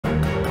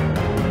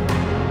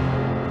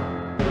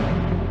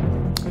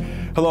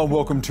Hello and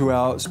welcome to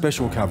our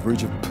special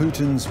coverage of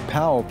Putin's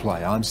power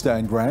play. I'm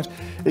Stan Grant.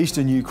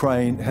 Eastern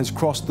Ukraine has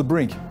crossed the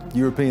brink.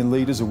 European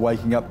leaders are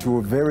waking up to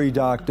a very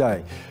dark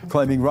day,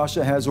 claiming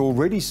Russia has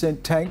already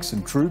sent tanks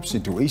and troops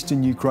into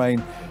eastern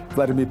Ukraine.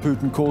 Vladimir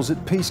Putin calls it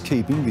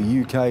peacekeeping.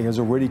 The UK has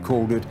already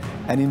called it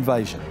an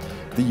invasion.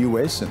 The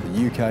US and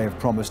the UK have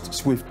promised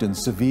swift and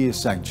severe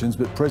sanctions,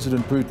 but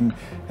President Putin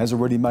has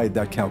already made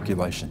that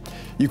calculation.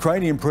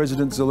 Ukrainian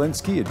President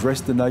Zelensky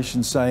addressed the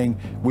nation saying,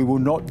 "We will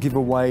not give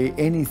away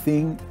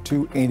anything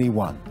to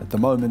anyone." At the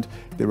moment,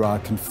 there are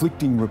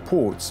conflicting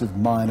reports of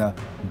minor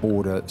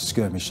border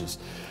skirmishes.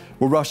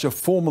 Well, Russia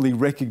formally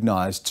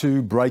recognised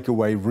two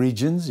breakaway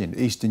regions in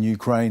eastern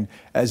Ukraine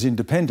as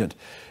independent.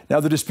 Now,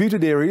 the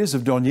disputed areas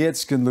of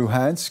Donetsk and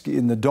Luhansk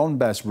in the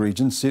Donbass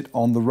region sit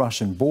on the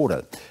Russian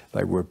border.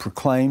 They were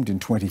proclaimed in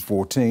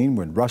 2014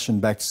 when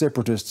Russian-backed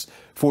separatists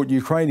fought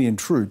Ukrainian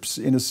troops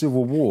in a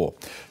civil war.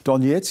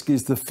 Donetsk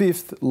is the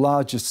fifth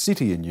largest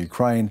city in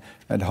Ukraine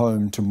and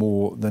home to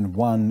more than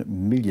 1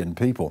 million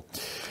people.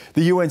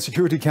 The UN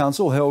Security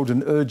Council held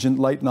an urgent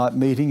late-night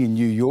meeting in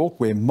New York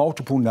where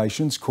multiple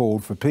nations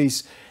called for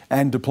peace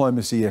and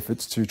diplomacy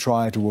efforts to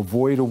try to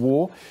avoid a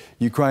war.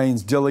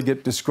 Ukraine's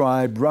delegate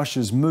described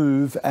Russia's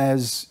move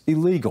as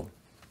illegal.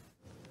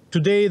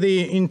 Today,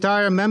 the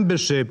entire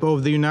membership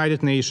of the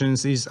United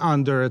Nations is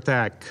under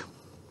attack.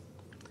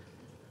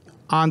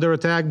 Under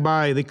attack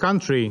by the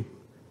country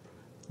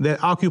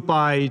that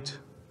occupied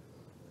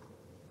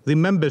the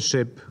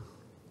membership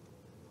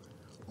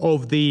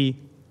of the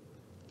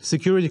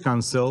Security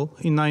Council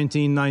in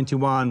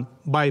 1991,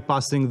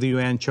 bypassing the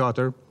UN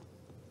Charter.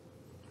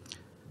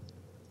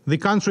 The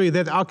country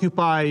that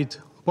occupied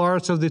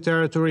parts of the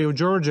territory of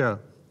Georgia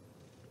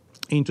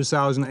in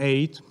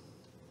 2008.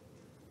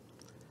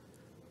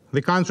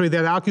 The country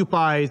that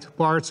occupied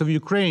parts of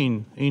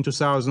Ukraine in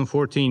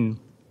 2014.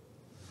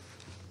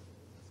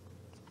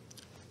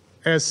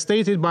 As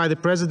stated by the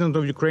President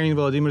of Ukraine,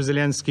 Vladimir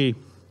Zelensky,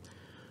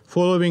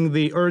 following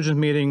the urgent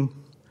meeting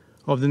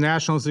of the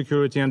National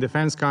Security and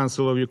Defense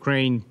Council of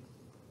Ukraine,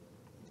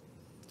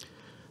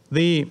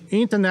 the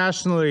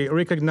internationally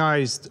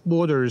recognized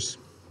borders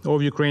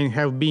of Ukraine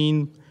have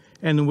been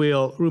and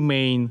will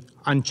remain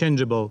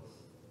unchangeable,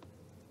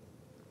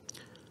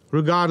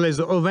 regardless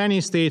of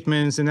any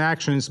statements and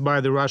actions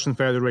by the Russian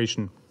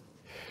Federation.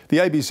 The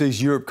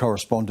ABC's Europe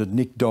correspondent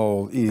Nick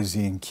Dole is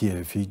in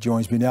Kiev. He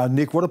joins me now.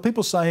 Nick, what are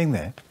people saying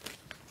there?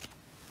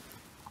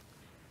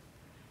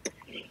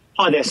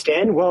 Hi there,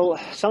 Stan. Well,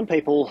 some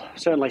people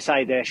certainly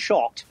say they're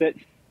shocked, but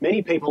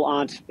many people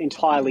aren't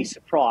entirely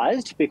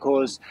surprised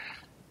because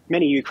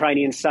many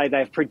Ukrainians say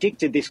they've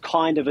predicted this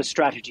kind of a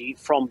strategy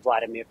from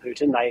Vladimir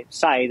Putin. They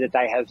say that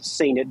they have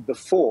seen it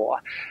before.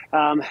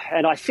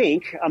 And I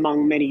think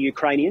among many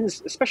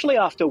Ukrainians, especially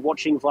after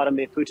watching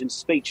Vladimir Putin's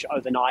speech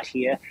overnight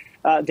here,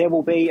 there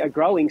will be a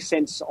growing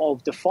sense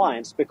of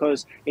defiance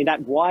because in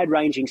that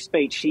wide-ranging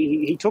speech,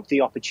 he took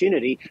the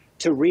opportunity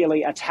to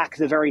really attack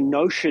the very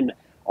notion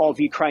of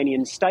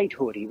Ukrainian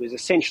statehood. He was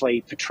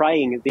essentially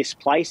portraying this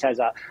place as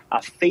a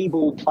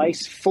feeble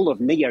place full of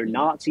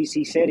neo-Nazis,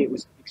 he said. It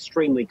was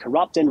extremely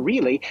corrupt and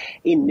really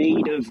in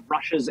need of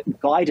Russia's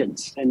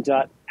guidance. And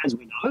as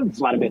we know,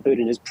 Vladimir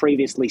Putin has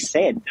previously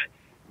said that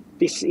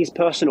this is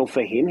personal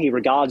for him. He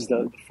regards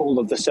the fall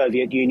of the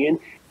Soviet Union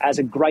as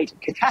a great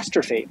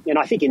catastrophe. And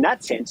I think in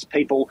that sense,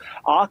 people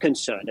are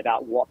concerned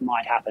about what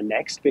might happen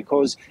next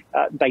because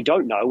they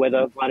don't know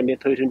whether Vladimir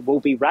Putin will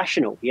be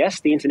rational.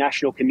 Yes, the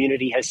international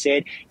community has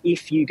said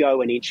if you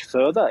go an inch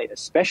further,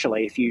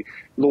 especially if you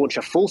launch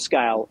a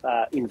full-scale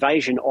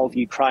invasion of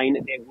Ukraine,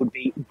 there would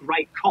be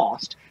great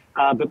cost.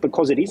 But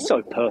because it is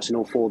so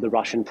personal for the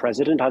Russian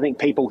president, I think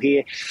people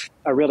here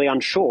are really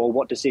unsure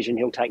what decision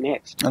he'll take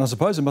next. And I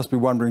suppose they must be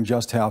wondering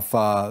just how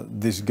far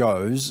this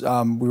goes.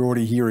 We're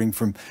already hearing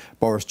from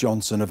Boris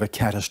Johnson of a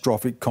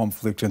catastrophic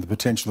conflict and the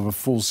potential of a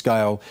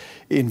full-scale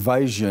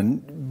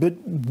invasion. But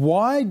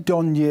why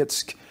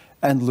Donetsk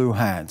and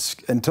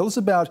Luhansk? And tell us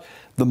about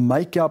the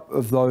makeup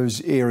of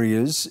those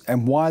areas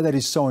and why that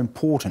is so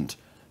important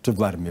to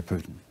Vladimir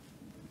Putin.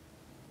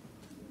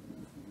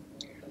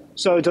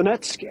 So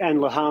Donetsk and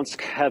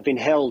Luhansk have been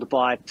held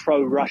by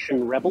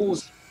pro-Russian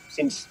rebels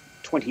since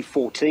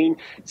 2014.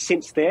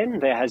 Since then,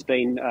 there has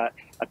been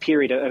a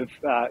period of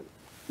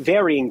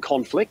varying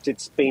conflict.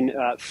 It's been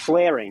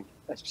flaring,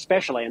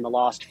 especially in the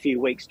last few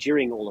weeks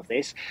during all of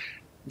this.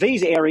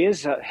 These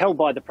areas held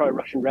by the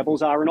pro-Russian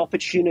rebels are an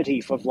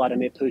opportunity for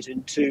Vladimir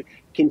Putin to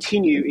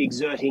continue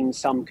exerting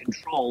some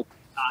control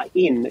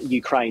in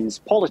Ukraine's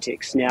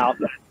politics. Now,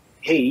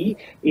 he,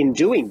 in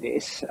doing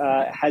this,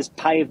 has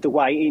paved the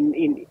way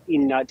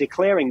in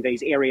declaring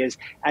these areas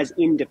as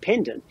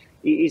independent,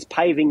 is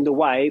paving the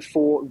way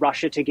for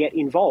Russia to get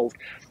involved.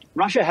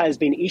 Russia has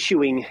been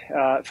issuing,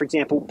 for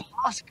example,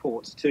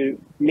 passports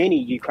to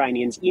many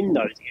Ukrainians in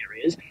those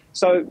areas.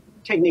 So,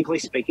 technically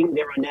speaking,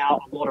 there are now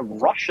a lot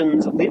of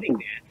Russians living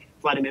there.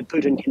 Vladimir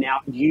Putin can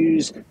now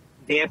use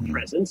their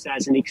presence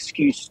as an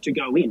excuse to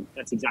go in.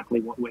 That's exactly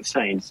what we've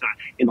seen. So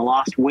in the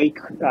last week,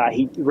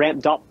 he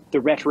ramped up the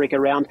rhetoric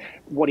around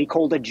what he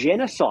called a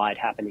genocide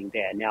happening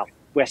there. Now,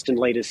 Western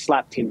leaders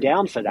slapped him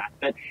down for that.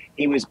 But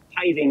he was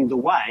paving the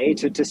way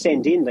to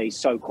send in these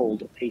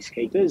so-called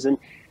peacekeepers, and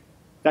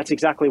that's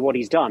exactly what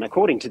he's done.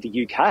 According to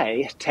the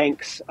UK,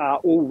 tanks are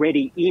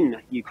already in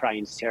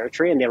Ukraine's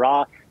territory, and there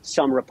are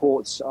some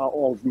reports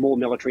of more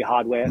military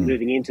hardware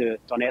moving into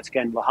Donetsk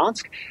and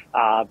Luhansk.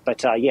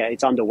 But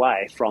it's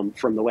underway from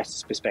the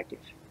West's perspective.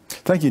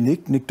 Thank you,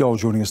 Nick. Nick Dole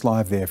joining us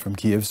live there from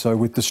Kiev. So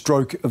with the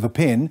stroke of a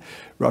pen,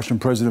 Russian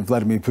President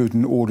Vladimir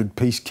Putin ordered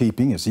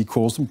peacekeeping, as he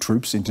calls them,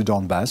 troops into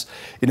Donbass.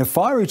 In a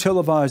fiery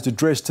televised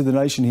address to the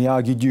nation, he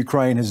argued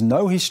Ukraine has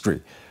no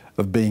history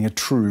of being a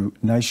true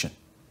nation.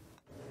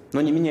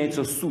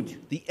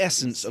 The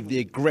essence of the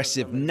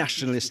aggressive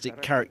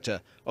nationalistic character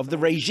of the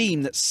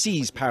regime that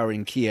seized power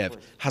in Kiev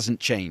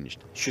hasn't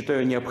changed.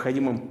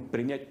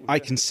 I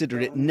consider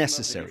it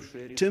necessary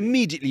to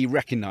immediately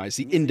recognize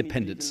the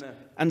independence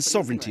and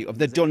sovereignty of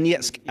the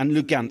Donetsk and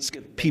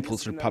Lugansk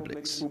People's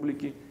Republics.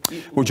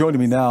 Well, joining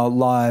me now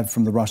live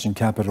from the Russian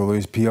capital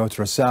is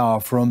Piotr Sauer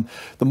from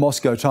the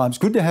Moscow Times.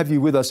 Good to have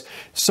you with us.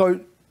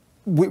 So,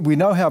 we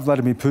know how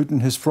Vladimir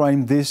Putin has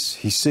framed this.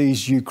 He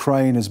sees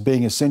Ukraine as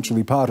being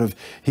essentially part of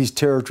his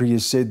territory. He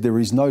has said there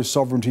is no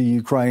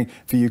sovereignty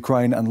for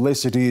Ukraine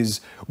unless it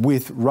is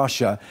with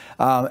Russia.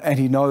 And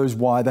he knows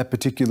why that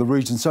particular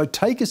region. So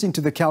take us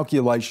into the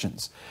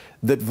calculations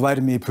that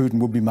Vladimir Putin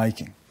will be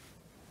making.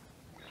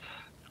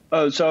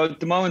 So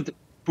at the moment,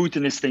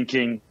 Putin is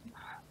thinking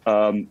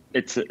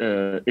it's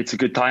a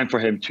good time for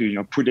him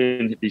to put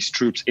in these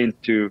troops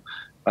into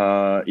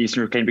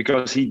Eastern Ukraine,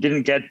 because he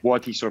didn't get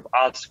what he sort of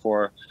asked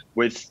for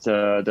with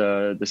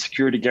the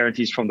security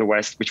guarantees from the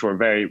West, which were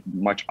very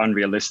much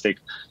unrealistic.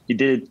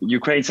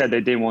 Ukraine said they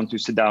didn't want to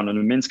sit down on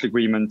a Minsk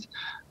agreement.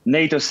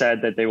 NATO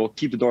said that they will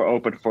keep the door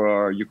open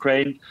for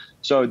Ukraine.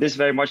 So this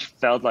very much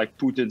felt like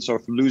Putin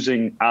sort of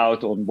losing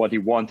out on what he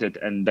wanted,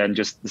 and then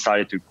just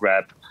decided to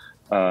grab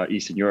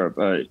Eastern Europe,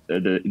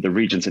 the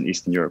regions in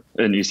Eastern Europe,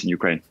 in Eastern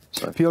Ukraine.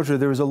 Sorry. Piotr,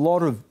 there is a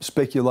lot of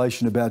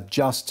speculation about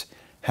just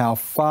how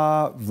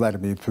far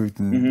Vladimir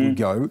Putin would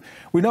go.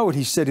 We know what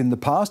he said in the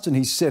past, and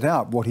he's set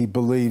out what he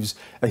believes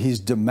are his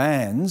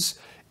demands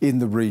in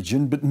the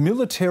region. But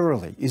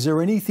militarily, is there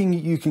anything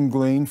you can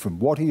glean from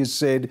what he has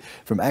said,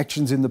 from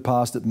actions in the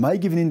past, that may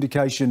give an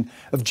indication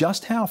of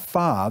just how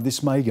far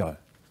this may go?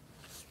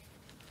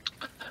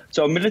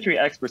 So military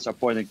experts are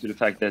pointing to the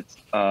fact that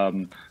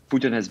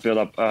Putin has built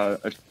up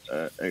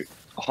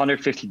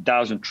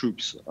 150,000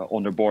 troops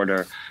on the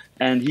border.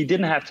 And he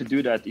didn't have to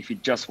do that if he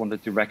just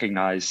wanted to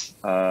recognize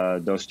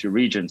those two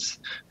regions,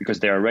 because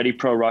they are already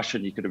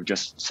pro-Russian. He could have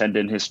just sent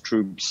in his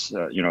troops,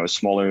 a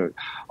smaller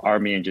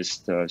army, and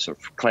just sort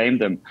of claim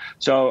them.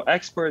 So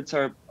experts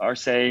are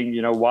saying,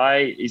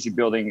 why is he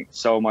building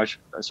so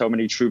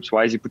many troops?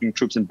 Why is he putting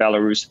troops in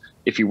Belarus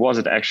if he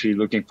wasn't actually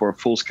looking for a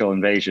full-scale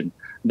invasion?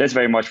 And that's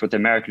very much what the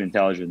American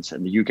intelligence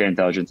and the UK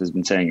intelligence has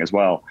been saying as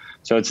well.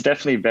 So it's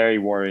definitely very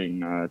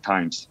worrying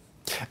times.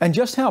 And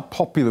just how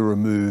popular a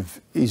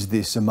move is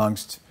this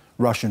amongst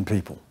Russian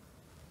people?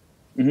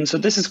 So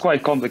this is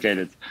quite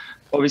complicated.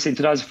 Obviously, in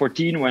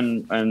 2014,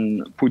 when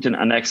Putin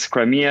annexed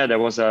Crimea, there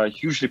was a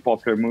hugely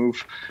popular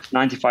move.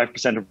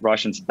 95% of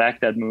Russians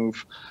backed that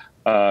move.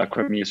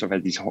 Crimea sort of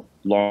had these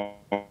long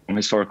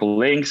historical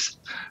links.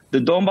 The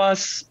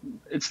Donbass,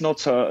 it's not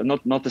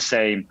the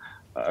same.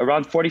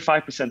 Around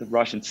 45% of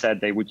Russians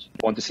said they would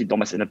want to see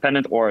Donbass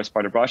independent or as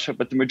part of Russia,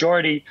 but the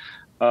majority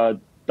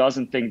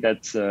doesn't think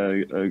that's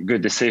a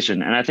good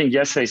decision. And I think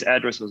yesterday's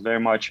address was very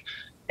much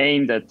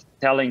aimed at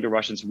telling the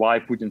Russians why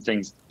Putin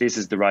thinks this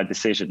is the right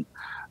decision.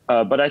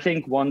 But I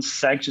think once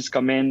sanctions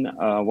come in,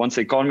 once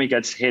the economy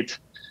gets hit,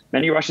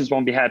 many Russians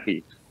won't be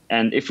happy.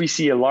 And if we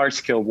see a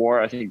large-scale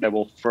war, I think that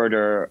will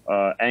further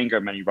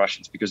anger many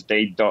Russians, because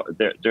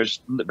there's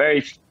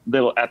very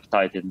little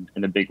appetite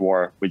in a big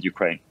war with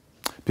Ukraine.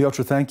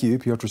 Piotr, thank you.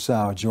 Piotr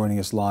Sauer joining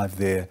us live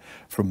there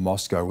from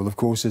Moscow. Well, of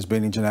course, there's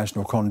been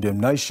international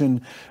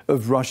condemnation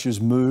of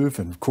Russia's move,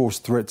 and, of course,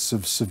 threats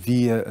of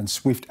severe and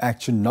swift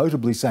action,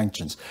 notably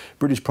sanctions.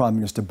 British Prime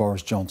Minister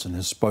Boris Johnson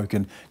has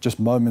spoken just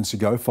moments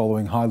ago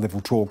following high-level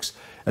talks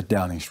at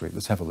Downing Street.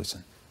 Let's have a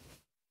listen.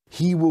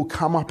 He will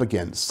come up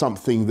against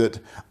something that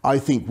I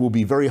think will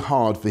be very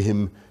hard for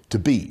him to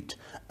beat,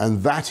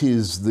 and that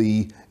is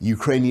the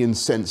Ukrainian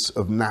sense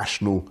of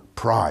national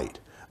pride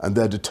and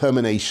their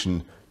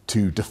determination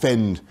to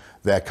defend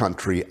their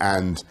country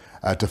and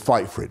to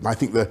fight for it. And I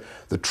think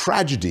the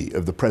tragedy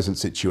of the present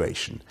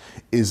situation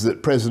is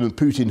that President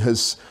Putin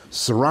has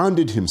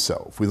surrounded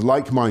himself with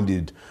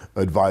like-minded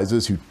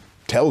advisors who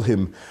tell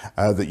him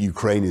that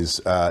Ukraine is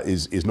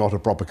not a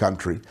proper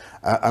country.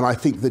 And I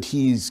think that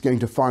he's going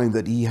to find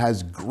that he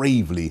has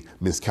gravely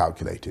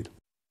miscalculated.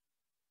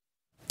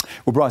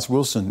 Well, Bryce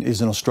Wilson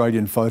is an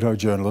Australian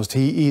photojournalist.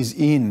 He is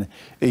in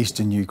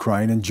eastern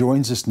Ukraine and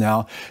joins us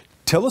now.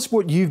 Tell us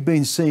what you've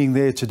been seeing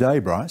there today,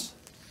 Bryce.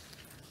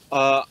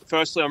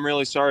 Firstly, I'm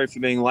really sorry for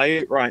being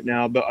late right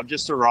now, but I've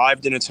just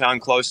arrived in a town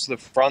close to the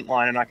front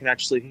line, and I can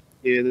actually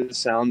hear the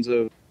sounds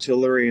of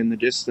artillery in the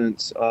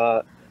distance.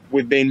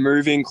 We've been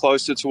moving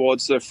closer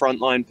towards the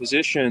frontline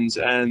positions,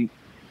 and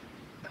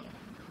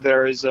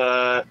there is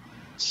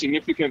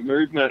significant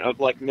movement of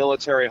like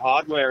military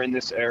hardware in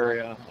this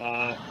area.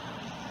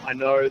 I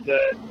know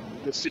that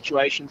the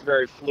situation's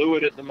very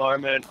fluid at the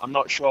moment. I'm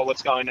not sure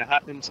what's going to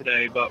happen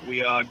today, but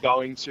we are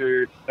going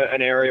to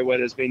an area where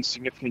there's been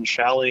significant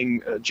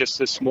shelling just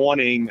this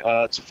morning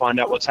to find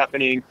out what's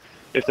happening,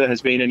 if there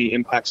has been any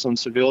impacts on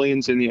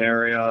civilians in the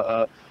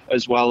area,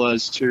 as well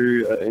as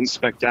to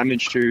inspect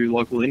damage to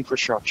local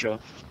infrastructure.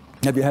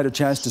 Have you had a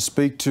chance to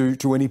speak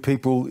to any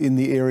people in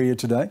the area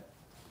today?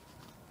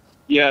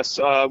 Yes,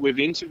 we've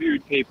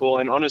interviewed people,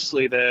 and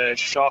honestly, they're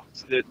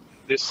shocked that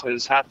this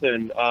has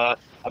happened.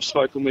 I've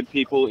spoken with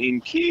people in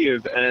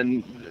Kiev,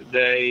 and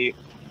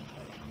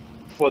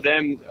for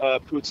them,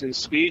 Putin's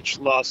speech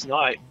last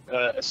night,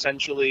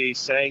 essentially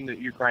saying that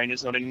Ukraine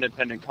is not an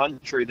independent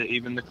country, that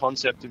even the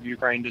concept of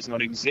Ukraine does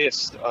not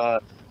exist.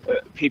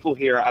 People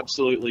here are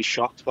absolutely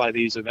shocked by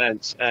these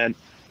events, and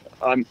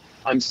I'm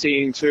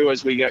seeing too,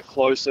 as we get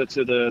closer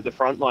to the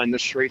front line, the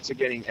streets are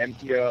getting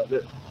emptier.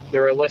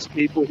 There are less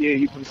people here.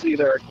 You can see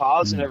there are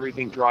cars and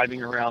everything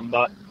driving around,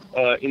 but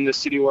in the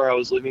city where I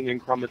was living in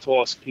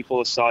Kramatorsk, people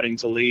are starting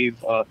to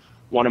leave.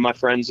 One of my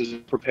friends is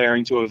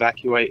preparing to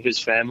evacuate his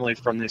family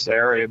from this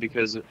area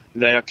because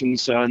they are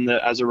concerned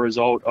that as a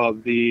result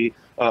of the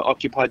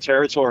occupied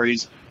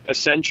territories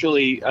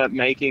essentially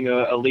making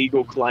a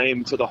legal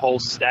claim to the whole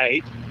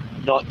state,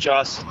 not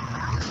just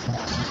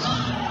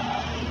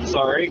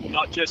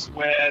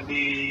where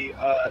the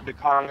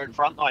current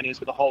front line is,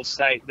 but the whole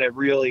state. They're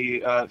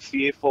really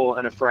fearful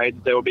and afraid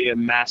that there will be a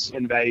mass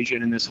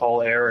invasion in this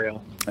whole area.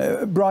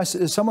 Bryce,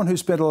 as someone who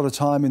spent a lot of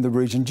time in the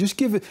region, just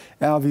give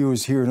our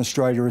viewers here in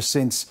Australia a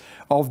sense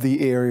of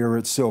the area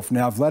itself.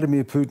 Now,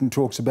 Vladimir Putin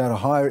talks about a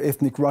higher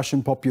ethnic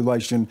Russian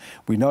population.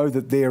 We know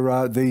that there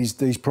are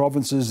these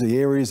provinces, the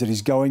areas that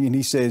he's going in,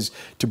 he says,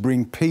 to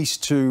bring peace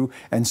to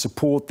and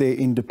support their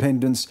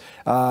independence,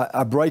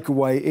 are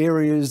breakaway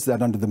areas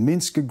that under the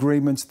Minsk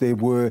agreements there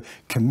were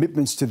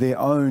commitments to their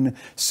own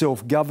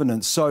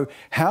self-governance. So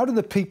how do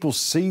the people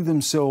see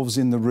themselves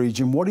in the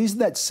region? What is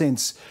that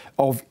sense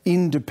of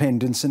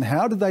independence, and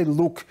how do they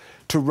look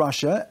to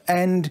Russia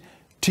and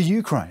to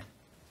Ukraine?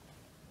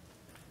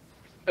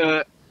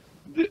 A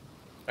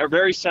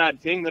very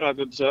sad thing that I've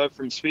observed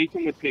from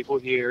speaking with people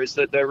here is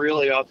that there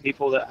really are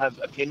people that have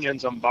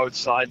opinions on both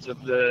sides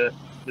of the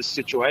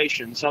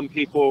situation. Some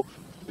people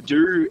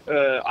do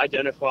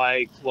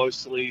identify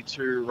closely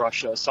to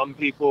Russia. Some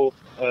people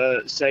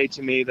say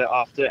to me that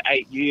after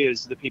 8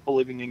 years, the people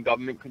living in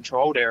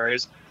government-controlled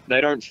areas, they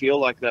don't feel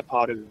like they're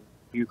part of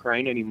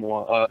Ukraine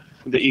anymore.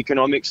 The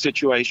economic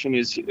situation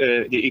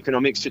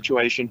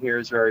here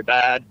is very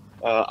bad.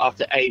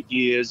 After 8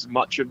 years,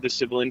 much of the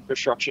civil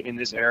infrastructure in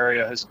this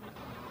area has...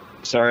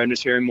 Sorry, I'm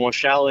just hearing more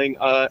shelling.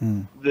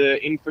 The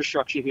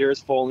infrastructure here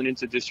has fallen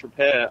into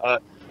disrepair.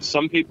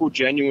 Some people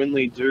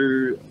genuinely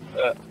do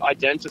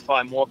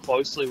identify more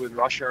closely with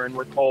Russia and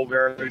recall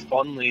very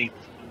fondly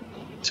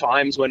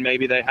times when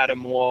maybe they had a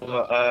more,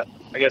 I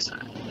guess,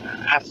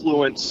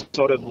 affluent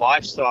sort of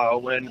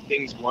lifestyle when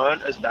things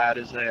weren't as bad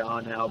as they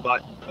are now.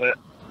 But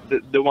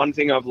the one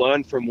thing I've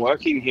learned from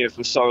working here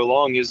for so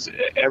long is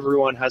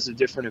everyone has a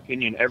different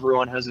opinion.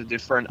 Everyone has a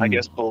different, I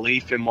guess,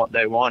 belief in what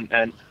they want.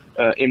 And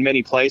in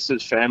many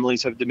places,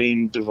 families have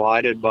been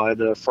divided by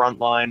the front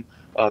line.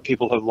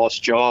 People have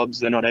lost jobs.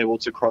 They're not able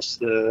to cross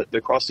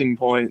the crossing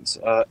points.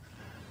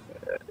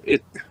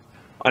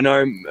 I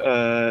know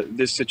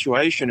this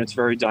situation, it's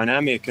very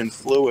dynamic and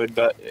fluid,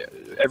 but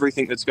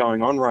everything that's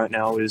going on right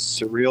now is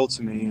surreal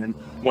to me. And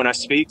when I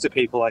speak to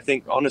people, I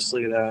think,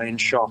 honestly, they're in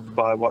shock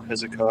by what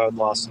has occurred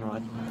last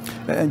night.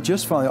 And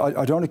just finally,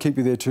 I don't want to keep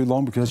you there too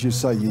long because, as you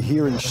say, you're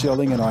hearing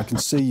shelling and I can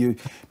see you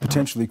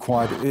potentially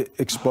quite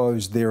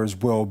exposed there as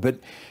well. But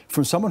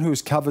from someone who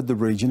has covered the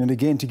region, and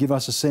again, to give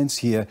us a sense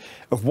here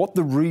of what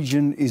the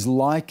region is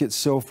like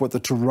itself, what the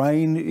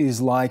terrain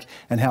is like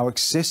and how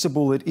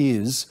accessible it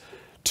is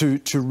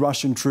to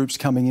Russian troops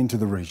coming into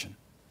the region.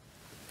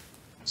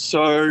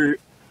 So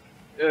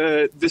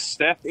the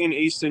steppe in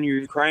eastern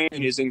Ukraine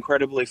is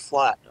incredibly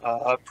flat.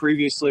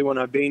 Previously, when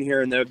I've been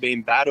here and there have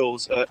been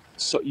battles,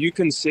 so you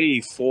can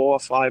see 4 or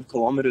 5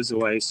 kilometers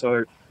away.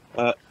 So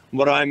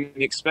what I'm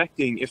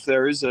expecting, if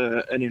there is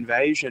an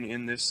invasion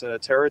in this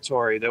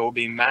territory, there will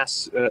be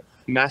mass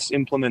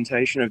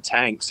implementation of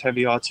tanks,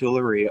 heavy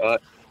artillery.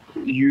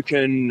 You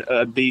can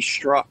be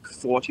struck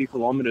 40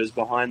 kilometers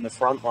behind the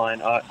front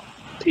line.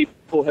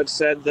 People have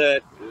said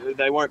that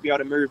they won't be able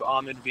to move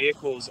armoured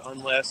vehicles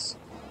unless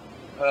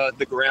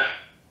the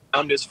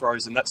ground is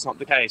frozen. That's not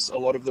the case. A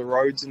lot of the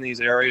roads in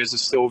these areas are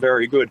still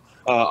very good.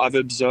 I've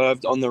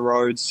observed on the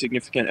roads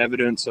significant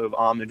evidence of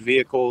armoured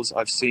vehicles.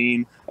 I've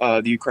seen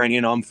the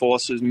Ukrainian armed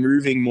forces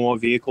moving more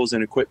vehicles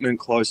and equipment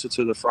closer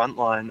to the front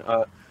line.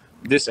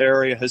 This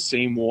area has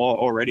seen war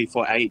already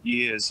for 8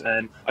 years,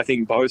 and I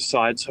think both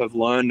sides have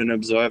learned and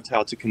observed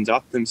how to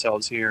conduct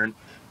themselves here. And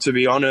to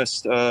be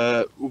honest,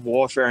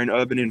 warfare in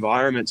urban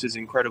environments is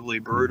incredibly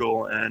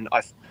brutal, and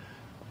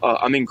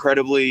I'm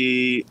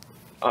incredibly,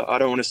 I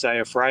don't want to say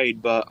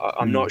afraid, but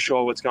I'm not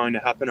sure what's going to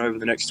happen over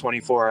the next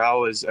 24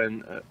 hours.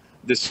 And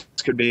this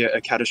could be a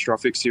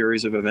catastrophic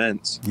series of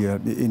events. Yeah,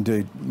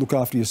 indeed. Look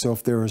after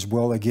yourself there as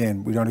well.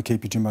 Again, we don't want to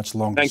keep you too much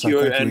longer. Thank so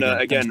you, thank and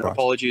again, Thanks,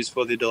 apologies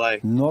for the delay.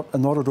 Not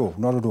at all,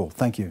 not at all.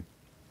 Thank you.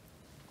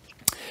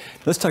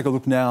 Let's take a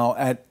look now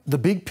at the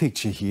big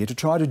picture here to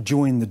try to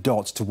join the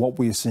dots to what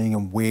we're seeing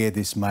and where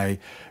this may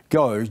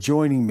go.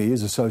 Joining me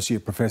is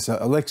Associate Professor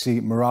Alexei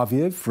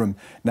Muraviev from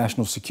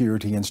National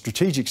Security and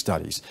Strategic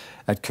Studies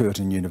at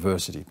Curtin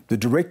University, the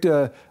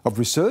Director of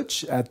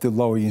Research at the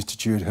Lowy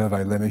Institute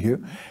Hervé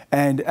Lemieux,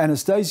 and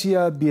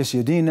Anastasia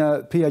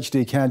Biesiadina,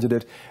 PhD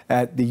candidate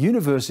at the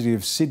University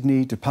of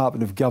Sydney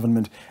Department of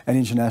Government and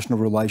International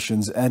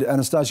Relations. And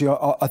Anastasia,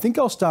 I think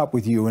I'll start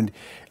with you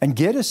and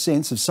get a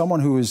sense of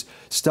someone who has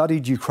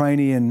studied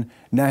Ukrainian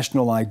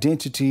national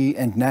identity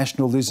and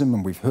nationalism,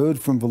 and we've heard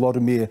from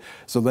Volodymyr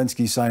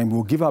Zelensky saying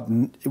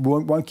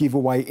won't give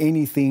away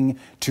anything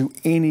to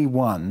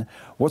anyone.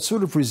 What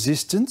sort of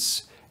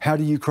resistance? How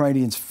do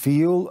Ukrainians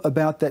feel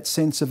about that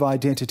sense of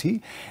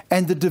identity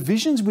and the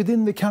divisions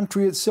within the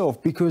country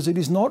itself? Because it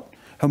is not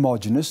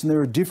homogenous and there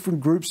are different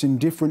groups in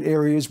different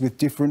areas with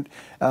different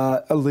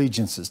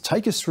allegiances.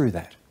 Take us through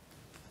that.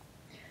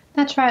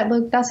 That's right.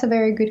 Look, that's a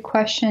very good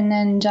question,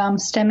 and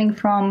stemming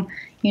from,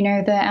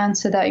 the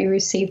answer that you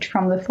received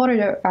from the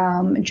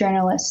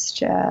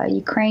photojournalist,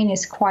 Ukraine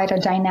is quite a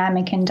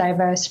dynamic and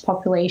diverse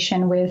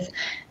population with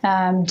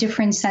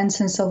different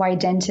senses of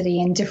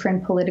identity and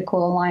different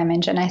political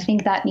alignment, and I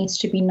think that needs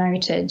to be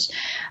noted.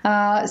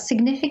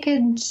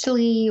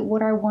 Significantly,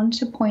 what I want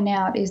to point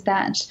out is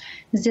that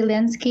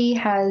Zelensky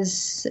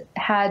has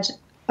had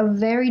a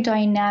very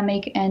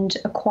dynamic and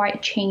a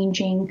quite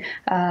changing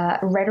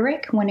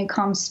rhetoric when it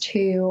comes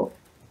to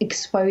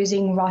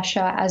exposing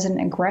Russia as an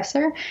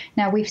aggressor.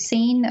 Now, we've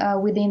seen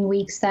within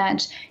weeks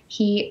that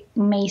he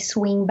may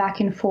swing back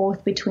and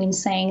forth between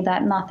saying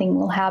that nothing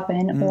will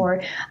happen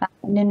or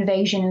an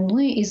invasion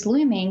is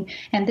looming.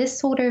 And this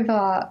sort of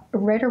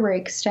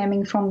rhetoric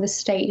stemming from the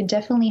state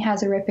definitely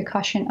has a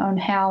repercussion on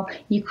how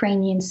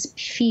Ukrainians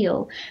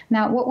feel.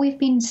 Now, what we've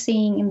been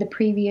seeing in the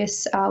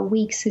previous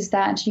weeks is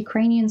that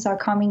Ukrainians are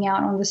coming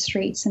out on the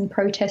streets and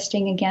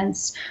protesting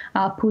against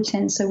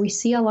Putin. So we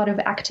see a lot of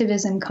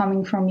activism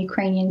coming from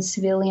Ukrainian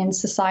civilian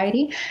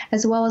society,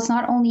 as well as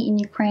not only in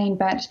Ukraine,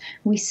 but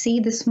we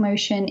see this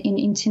motion in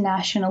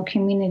international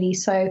community.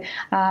 So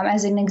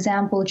as an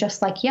example,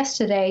 just like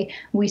yesterday,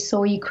 we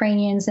saw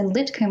Ukrainians in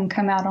Litkum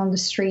come out on the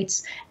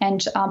streets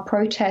and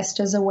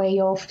protest as a way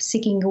of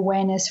seeking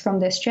awareness from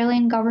the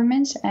Australian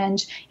government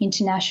and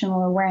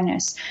international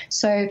awareness.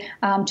 So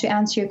to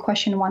answer your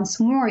question once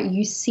more,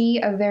 you see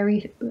a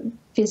very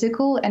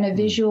physical and a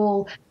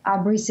visual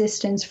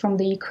resistance from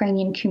the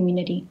Ukrainian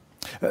community.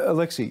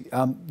 Alexei,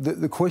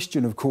 the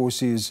question, of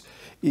course,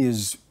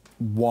 is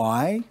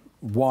why?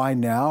 Why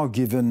now,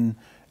 given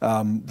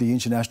the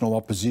international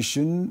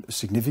opposition,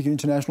 significant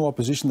international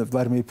opposition that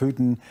Vladimir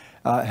Putin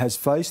has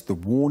faced, the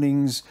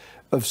warnings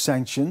of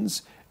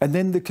sanctions, and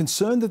then the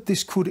concern that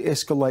this could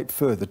escalate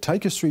further?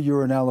 Take us through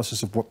your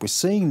analysis of what we're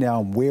seeing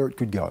now and where it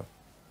could go.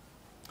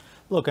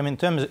 Look, I mean,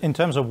 in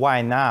terms of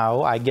why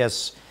now, I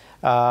guess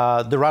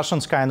the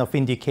Russians kind of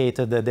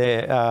indicated that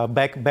they,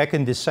 back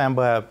in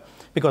December,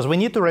 because we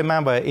need to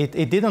remember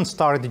it didn't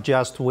start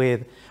just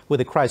with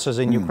the crisis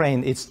in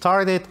Ukraine. It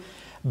started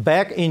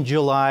back in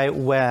July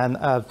when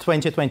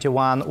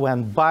 2021,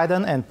 when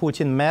Biden and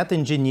Putin met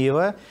in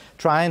Geneva,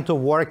 trying to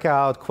work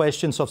out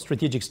questions of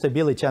strategic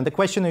stability, and the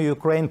question of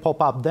Ukraine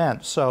popped up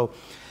then. So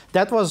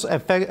that was a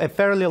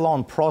fairly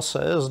long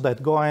process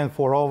that going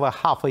for over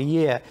half a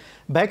year.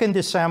 Back in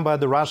December,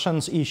 the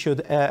Russians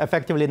issued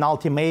effectively an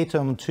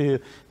ultimatum to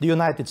the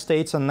United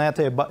States and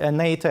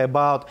NATO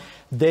about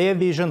their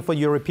vision for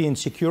European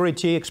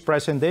security,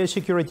 expressing their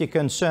security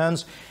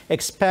concerns,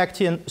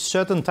 expecting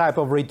certain type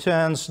of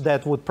returns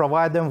that would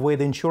provide them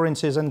with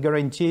insurances and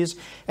guarantees.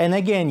 And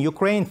again,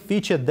 Ukraine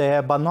featured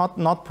there, but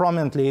not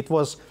prominently.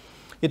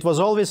 It was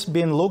always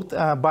been looked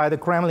by the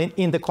Kremlin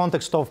in the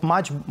context of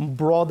much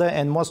broader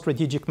and more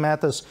strategic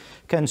matters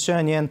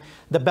concerning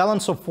the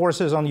balance of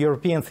forces on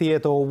European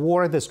theater of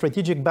war, the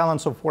strategic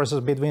balance of forces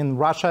between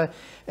Russia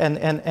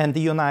and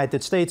the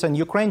United States. And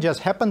Ukraine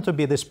just happened to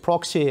be this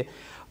proxy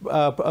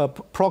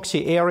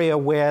area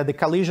where the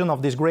collision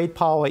of these great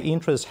power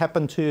interests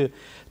happened to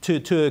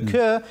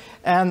occur,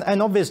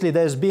 and obviously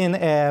there's been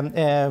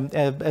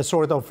a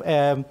sort of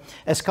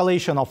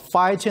escalation of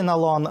fighting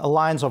along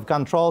lines of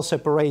control,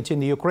 separating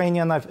the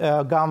Ukrainian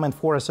government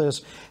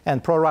forces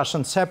and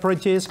pro-Russian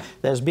separatists.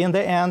 There's been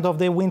the end of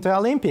the Winter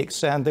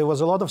Olympics, and there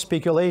was a lot of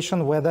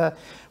speculation whether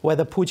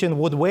Putin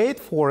would wait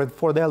for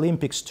the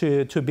Olympics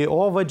to be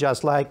over,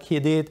 just like he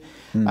did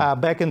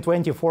back in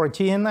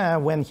 2014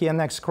 when he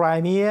annexed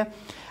Crimea,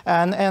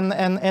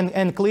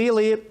 and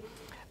clearly.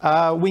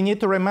 We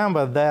need to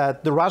remember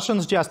that the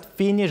Russians just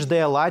finished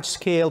their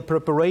large-scale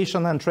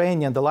preparation and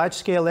training, the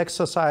large-scale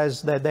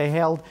exercise that they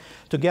held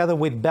together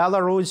with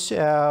Belarus,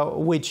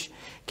 which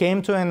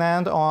came to an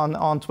end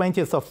on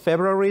 20th of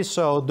February.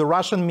 So the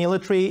Russian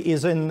military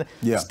is in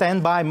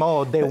standby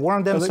mode. They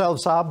warmed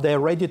themselves up. They're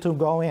ready to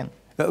go in.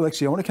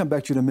 Alexei, I want to come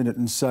back to you in a minute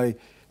and say,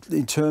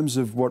 in terms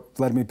of what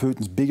Vladimir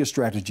Putin's bigger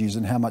strategy is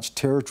and how much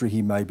territory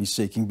he may be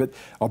seeking. But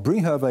I'll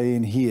bring Hervé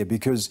in here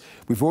because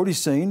we've already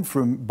seen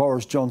from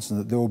Boris Johnson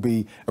that there will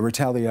be a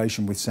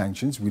retaliation with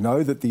sanctions. We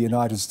know that the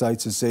United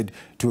States has said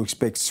to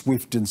expect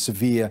swift and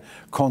severe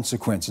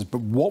consequences.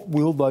 But what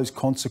will those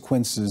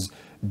consequences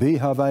be,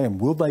 Hervé,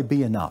 and will they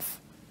be enough?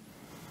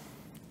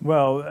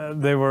 Well,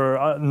 they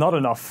were not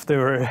enough. They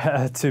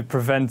were to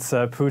prevent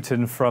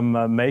Putin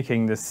from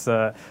making this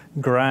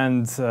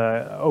grand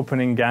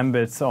opening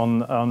gambit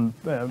on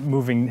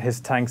moving his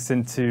tanks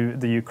into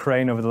the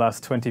Ukraine over the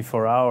last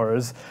 24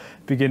 hours,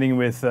 beginning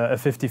with a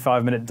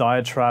 55-minute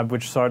diatribe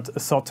which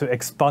sought to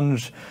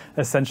expunge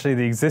essentially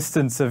the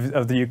existence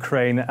of the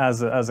Ukraine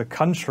as a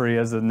country,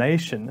 as a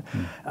nation.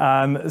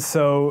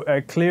 So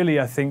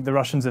clearly, I think the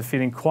Russians are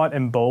feeling quite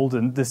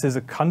emboldened. This is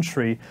a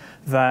country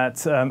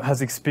that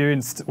has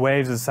experienced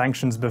waves of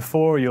sanctions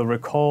before. You'll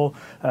recall,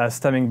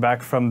 stemming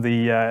back from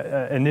the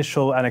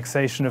initial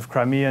annexation of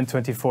Crimea in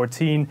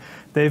 2014,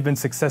 they've been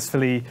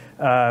successively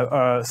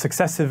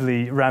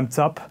ramped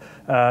up,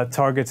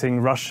 targeting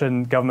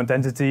Russian government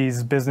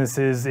entities,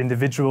 businesses,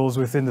 individuals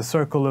within the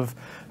circle of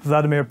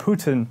Vladimir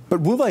Putin.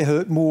 But will they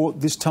hurt more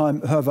this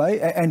time,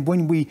 Hervé? And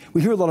when we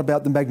hear a lot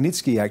about the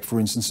Magnitsky Act, for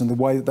instance, and the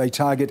way that they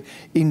target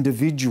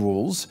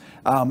individuals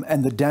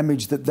and the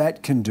damage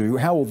that can do,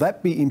 how will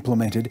that be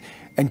implemented?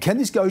 And can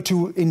this go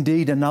to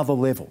indeed another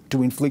level,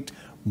 to inflict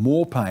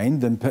more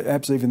pain than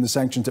perhaps even the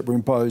sanctions that were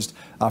imposed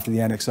after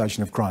the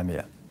annexation of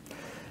Crimea?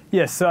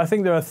 Yes, so I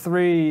think there are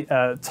three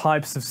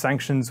types of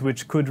sanctions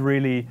which could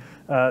really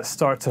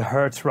start to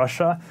hurt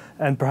Russia,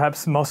 and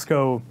perhaps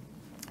Moscow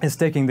is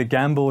taking the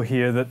gamble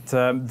here that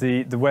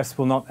the West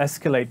will not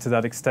escalate to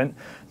that extent.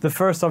 The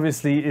first,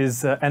 obviously,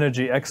 is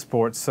energy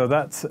exports. So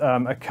that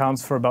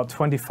accounts for about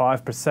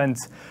 25%.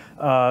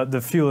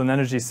 The fuel and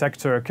energy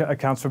sector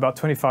accounts for about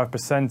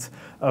 25%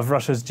 of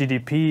Russia's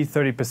GDP,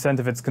 30%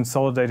 of its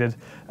consolidated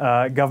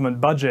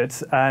government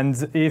budget.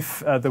 And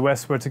if the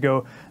West were to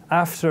go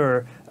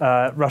after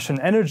Russian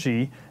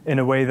energy in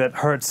a way that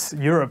hurts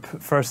Europe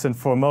first and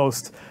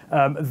foremost,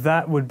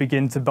 that would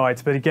begin to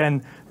bite. But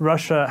again,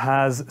 Russia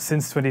has,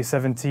 since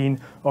 2017,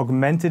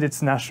 augmented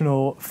its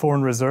national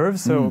foreign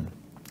reserves. So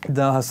it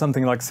now has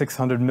something like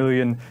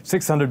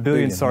 $600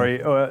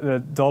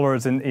 billion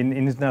dollars in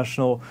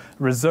international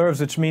reserves,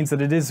 which means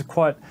that it is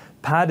quite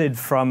padded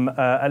from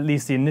at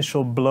least the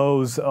initial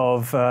blows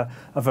of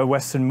a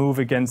Western move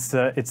against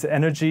its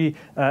energy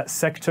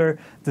sector.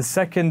 The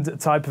second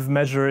type of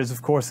measure is,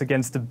 of course,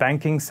 against the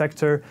banking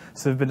sector.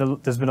 So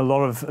there's been a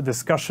lot of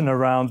discussion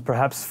around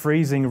perhaps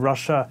freezing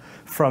Russia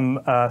from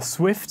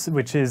SWIFT,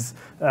 which is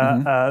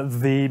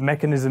the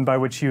mechanism by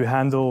which you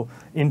handle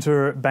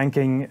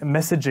interbanking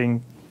messaging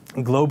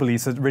globally.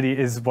 So it really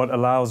is what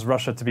allows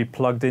Russia to be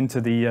plugged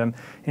into the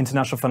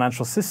international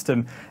financial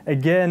system.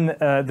 Again,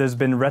 there's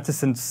been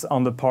reticence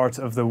on the part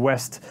of the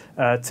West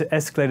to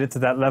escalate it to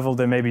that level.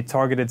 There may be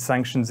targeted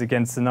sanctions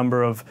against a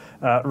number of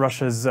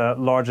Russia's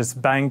largest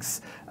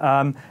banks.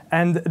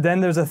 And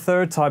then there's a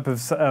third type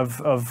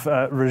of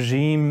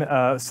regime,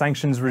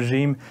 sanctions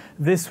regime.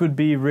 This would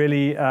be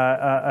really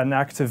an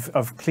act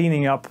of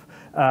cleaning up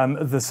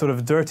the sort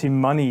of dirty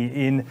money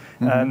in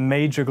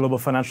major global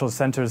financial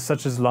centers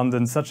such as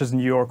London, such as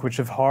New York, which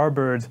have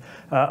harbored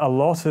a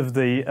lot of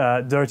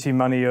the dirty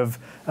money of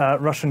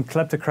Russian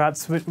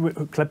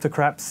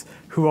kleptocrats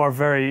who are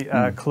very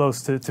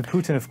close to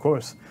Putin, of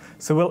course.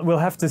 So we'll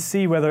have to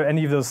see whether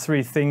any of those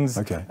three things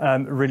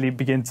really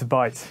begin to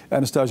bite.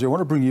 Anastasia, I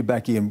want to bring you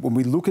back in. When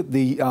we look at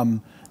the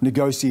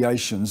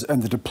negotiations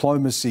and the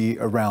diplomacy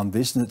around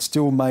this, and it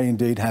still may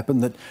indeed happen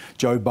that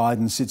Joe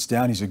Biden sits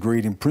down, he's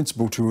agreed in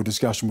principle to a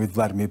discussion with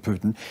Vladimir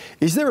Putin.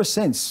 Is there a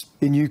sense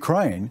in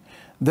Ukraine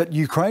that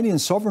Ukrainian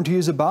sovereignty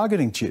is a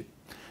bargaining chip?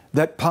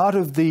 That part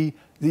of the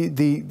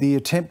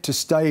attempt to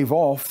stave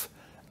off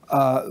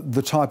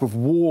the type of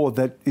war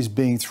that is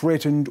being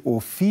threatened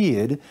or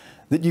feared,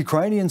 that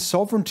Ukrainian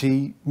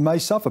sovereignty may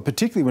suffer,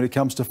 particularly when it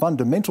comes to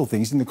fundamental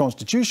things in the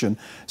Constitution,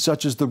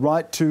 such as the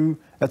right to,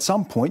 at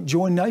some point,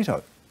 join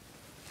NATO?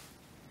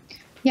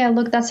 Yeah,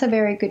 look, that's a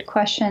very good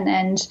question.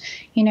 And,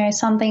 you know,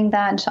 something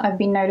that I've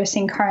been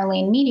noticing currently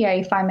in media,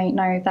 if I may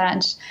know,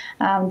 that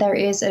there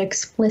is an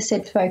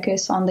explicit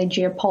focus on the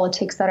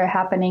geopolitics that are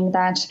happening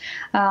that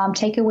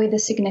take away the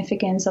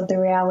significance of the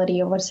reality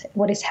of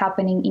what is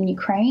happening in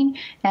Ukraine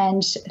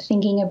and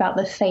thinking about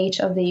the fate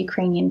of the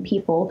Ukrainian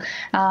people.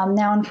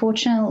 Now,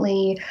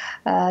 unfortunately,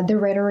 the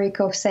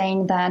rhetoric of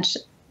saying that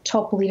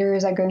top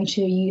leaders are going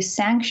to use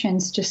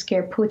sanctions to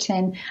scare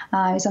Putin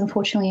is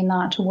unfortunately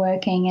not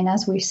working. And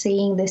as we're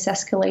seeing this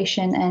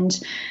escalation and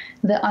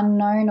the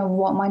unknown of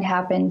what might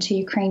happen to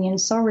Ukrainian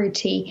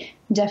sovereignty,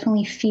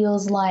 definitely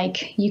feels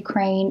like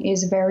Ukraine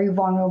is very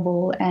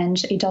vulnerable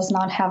and it does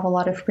not have a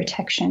lot of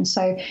protection.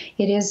 So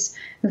it is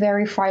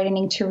very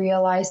frightening to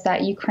realize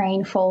that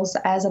Ukraine falls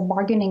as a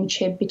bargaining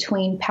chip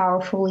between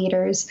powerful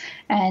leaders,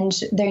 and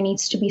there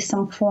needs to be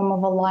some form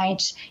of a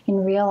light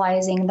in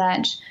realizing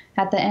that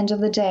at the end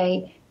of the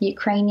day,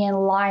 Ukrainian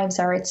lives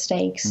are at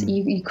stake.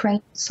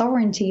 Ukrainian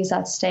sovereignty is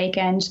at stake.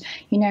 And,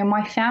 you know,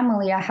 my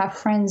family, I have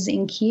friends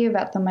in Kiev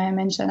at the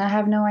moment, and I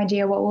have no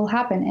idea what will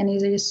happen. And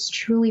it is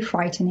truly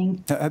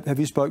frightening. Have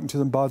you spoken to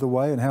them, by the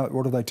way, and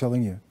what are they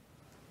telling you?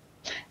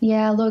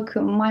 Yeah, look,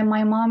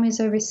 my mom is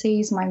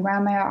overseas. My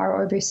grandma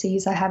are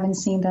overseas. I haven't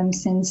seen them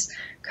since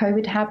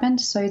COVID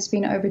happened. So it's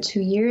been over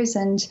 2 years,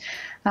 and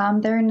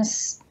they're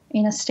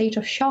in a state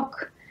of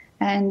shock.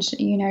 And,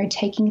 you know,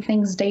 taking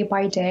things day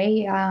by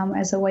day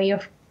as a way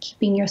of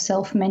keeping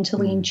yourself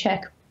mentally in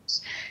check.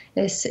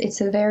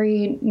 It's a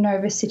very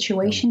nervous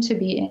situation to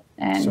be in,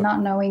 and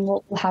not knowing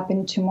what will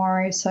happen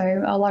tomorrow.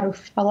 So a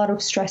lot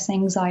of stress,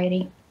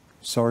 anxiety.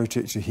 Sorry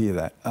to hear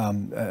that,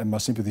 and my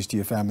sympathies to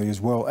your family as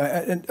well.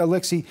 And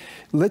Alexei,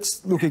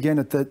 let's look again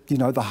at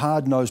the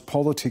hard-nosed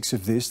politics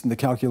of this and the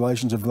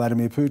calculations of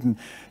Vladimir Putin.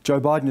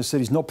 Joe Biden has said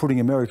he's not putting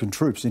American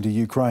troops into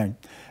Ukraine.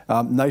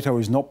 NATO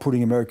is not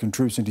putting American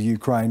troops into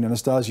Ukraine.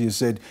 Anastasia has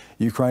said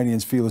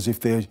Ukrainians feel as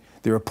if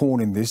they're a pawn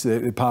in this.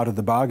 They're part of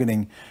the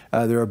bargaining.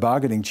 They're a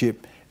bargaining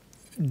chip.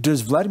 Does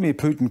Vladimir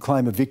Putin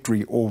claim a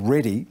victory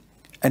already?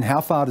 And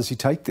how far does he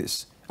take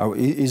this?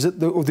 Is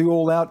it the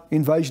all-out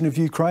invasion of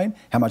Ukraine?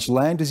 How much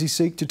land does he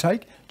seek to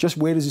take? Just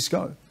where does this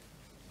go?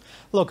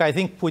 Look, I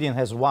think Putin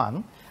has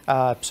won.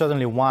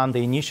 Certainly won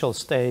the initial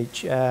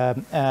stage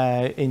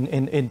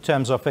in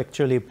terms of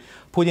actually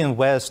putting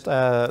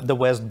the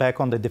West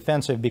back on the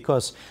defensive,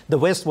 because the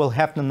West will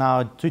have to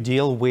now to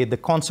deal with the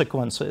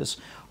consequences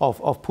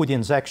of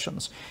Putin's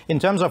actions. In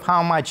terms of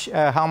how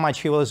much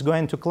he was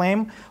going to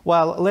claim,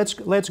 well,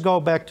 let's go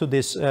back to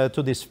this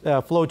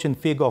floating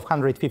figure of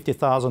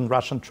 150,000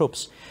 Russian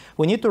troops.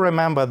 We need to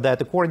remember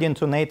that according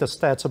to NATO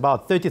stats,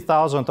 about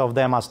 30,000 of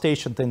them are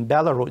stationed in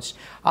Belarus.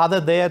 Are they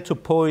there to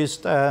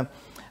post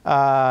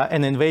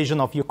an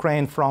invasion of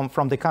Ukraine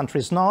from the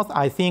country's north?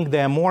 I think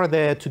they're more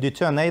there to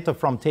deter NATO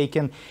from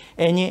taking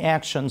any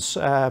actions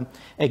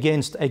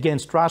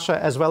against Russia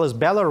as well as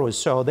Belarus.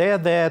 So they're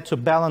there to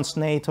balance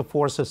NATO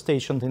forces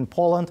stationed in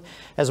Poland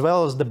as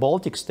well as the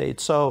Baltic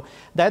states. So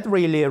that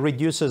really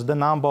reduces the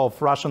number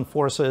of Russian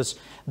forces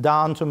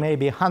down to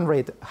maybe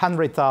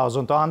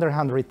 100,000 or under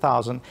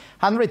 100,000.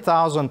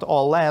 100,000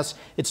 or less,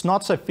 it's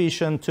not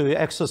sufficient to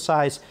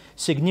exercise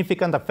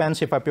significant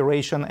offensive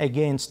operation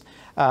against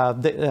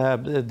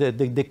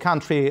the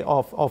country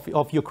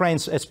of Ukraine,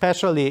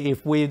 especially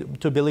if we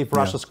to believe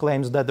Russia's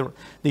claims that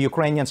the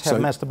Ukrainians have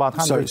massed about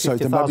 150,000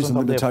 there might be some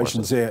of their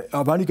limitations forces. there.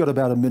 I've only got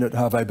about a minute,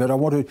 Hervé, but I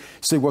want to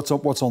see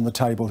what's on the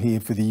table here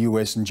for the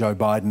US and Joe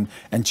Biden.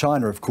 And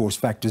China, of course,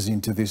 factors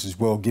into this as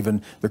well,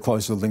 given the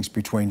closer links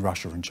between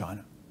Russia and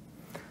China.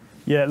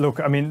 Yeah, look,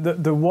 I mean,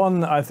 the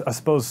one, I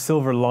suppose,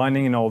 silver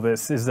lining in all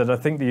this is that I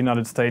think the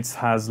United States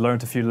has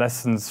learned a few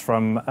lessons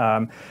from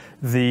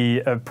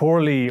the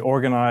poorly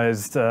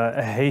organized,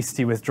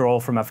 hasty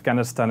withdrawal from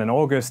Afghanistan in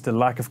August, the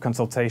lack of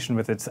consultation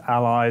with its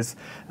allies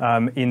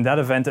in that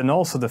event, and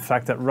also the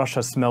fact that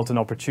Russia smelt an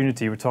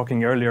opportunity. We were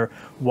talking earlier,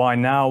 why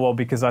now? Well,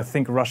 because I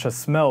think Russia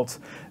smelt,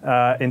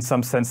 in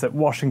some sense, that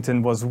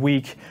Washington was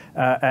weak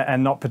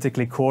and not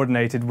particularly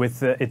coordinated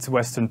with its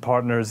Western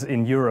partners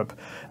in Europe.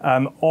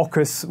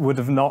 AUKUS would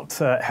have not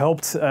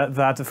helped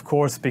that, of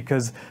course,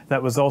 because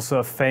that was also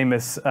a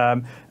famous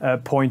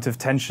point of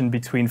tension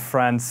between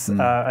France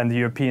and the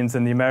Europeans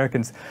and the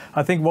Americans.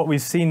 I think what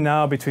we've seen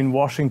now between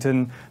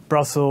Washington,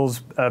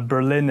 Brussels,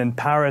 Berlin and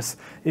Paris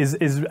is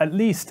at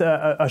least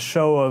a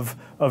show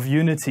of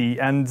unity.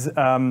 And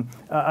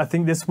I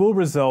think this will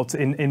result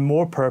in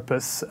more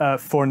purpose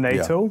for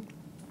NATO. Yeah.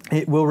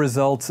 It will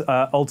result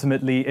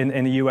ultimately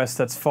in a US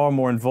that's far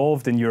more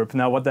involved in Europe.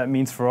 Now, what that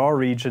means for our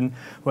region,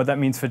 what that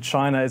means for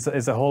China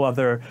is a whole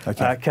other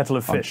kettle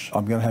of fish.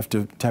 I'm going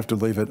to have to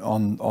leave it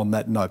on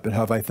that note. But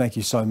Hervé, thank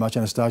you so much.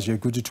 Anastasia,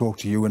 good to talk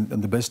to you, and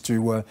the best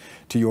to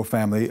your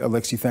family.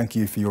 Alexei, thank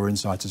you for your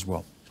insights as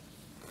well.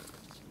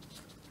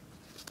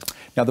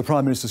 Now, the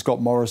Prime Minister, Scott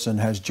Morrison,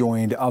 has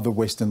joined other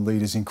Western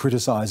leaders in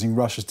criticising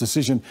Russia's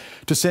decision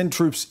to send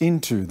troops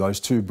into those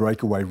two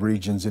breakaway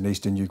regions in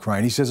eastern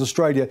Ukraine. He says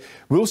Australia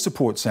will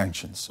support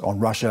sanctions on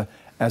Russia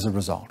as a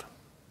result.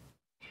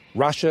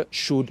 Russia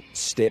should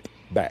step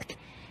back.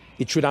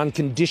 It should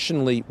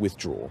unconditionally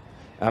withdraw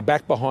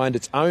back behind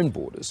its own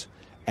borders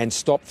and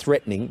stop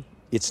threatening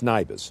its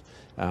neighbours.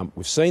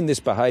 We've seen this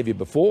behaviour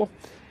before,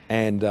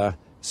 and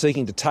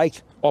seeking to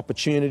take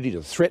opportunity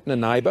to threaten a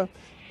neighbour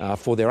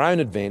for their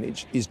own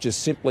advantage is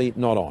just simply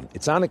not on.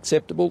 It's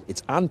unacceptable,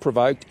 it's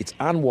unprovoked, it's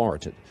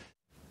unwarranted.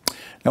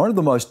 Now, one of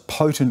the most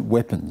potent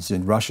weapons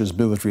in Russia's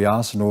military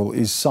arsenal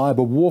is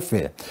cyber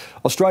warfare.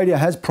 Australia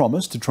has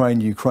promised to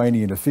train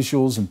Ukrainian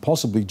officials and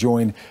possibly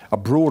join a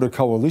broader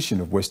coalition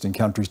of Western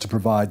countries to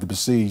provide the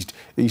besieged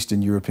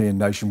Eastern European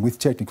nation with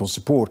technical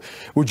support.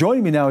 Well,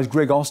 joining me now is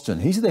Greg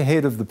Austin. He's the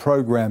head of the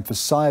Program for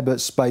Cyber,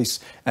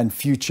 Space and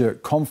Future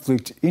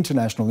Conflict,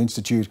 International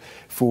Institute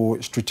for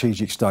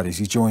Strategic Studies.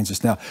 He joins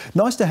us now.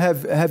 Nice to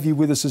have you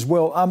with us as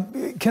well.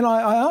 Can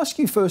I ask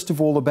you first of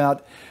all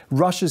about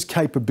Russia's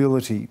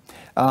capability,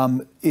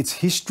 its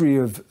history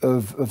of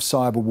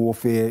cyber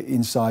warfare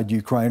inside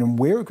Ukraine, and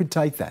where it could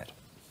take that?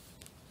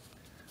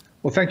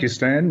 Well, thank you,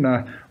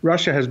 Stan.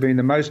 Russia has been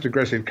the most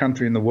aggressive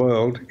country in the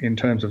world in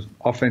terms of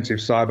offensive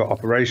cyber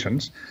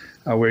operations.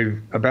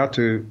 We're about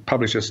to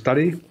publish a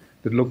study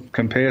that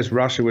compares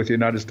Russia with the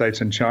United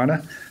States and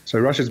China. So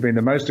Russia's been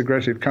the most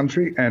aggressive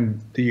country,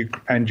 and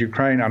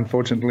Ukraine,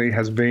 unfortunately,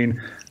 has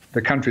been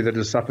the country that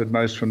has suffered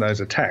most from those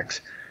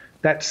attacks.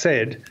 That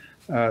said,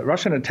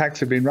 Russian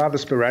attacks have been rather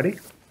sporadic.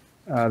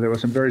 There were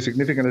some very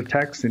significant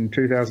attacks in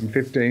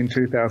 2015,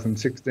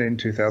 2016,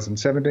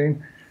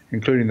 2017,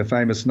 including the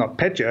famous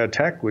NotPetya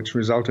attack, which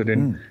resulted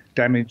in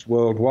damage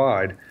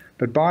worldwide.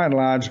 But by and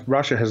large,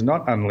 Russia has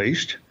not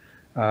unleashed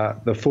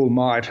the full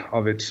might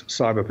of its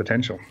cyber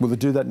potential. Will it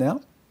do that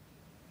now?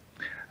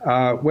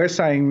 We're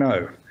saying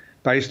no,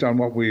 based on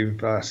what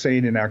we've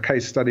seen in our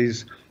case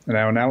studies and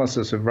our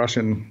analysis of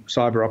Russian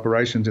cyber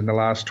operations in the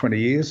last 20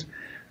 years.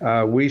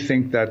 We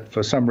think that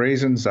for some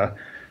reasons,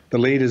 the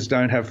leaders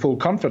don't have full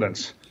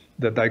confidence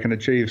that they can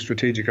achieve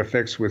strategic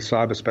effects with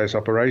cyberspace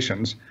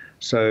operations.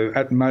 So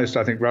at most,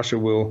 I think Russia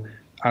will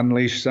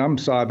unleash some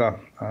cyber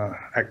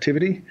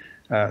activity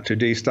to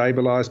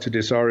destabilize, to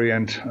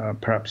disorient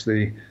perhaps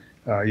the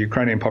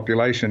Ukrainian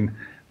population.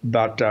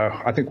 But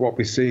I think what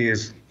we see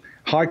is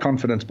high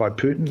confidence by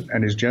Putin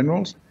and his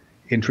generals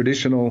in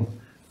traditional,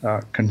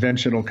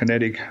 conventional,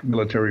 kinetic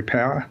military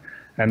power,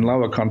 and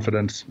lower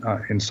confidence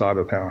in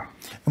cyber power.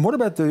 And what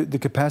about the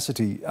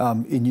capacity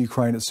in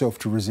Ukraine itself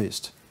to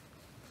resist?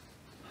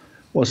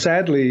 Well,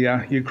 sadly,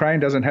 Ukraine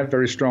doesn't have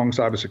very strong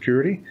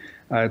cybersecurity.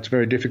 It's a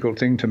very difficult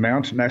thing to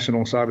mount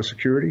national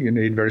cybersecurity. You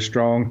need very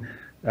strong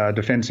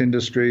defense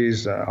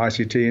industries,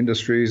 ICT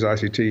industries,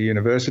 ICT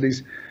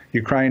universities.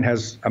 Ukraine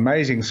has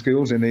amazing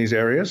skills in these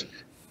areas,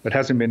 but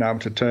hasn't been able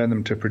to turn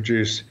them to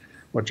produce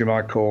what you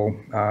might call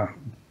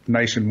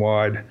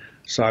nationwide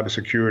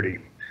cybersecurity.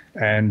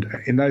 And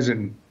in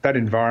that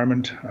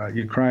environment,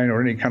 Ukraine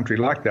or any country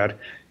like that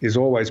is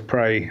always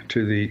prey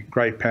to the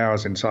great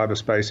powers in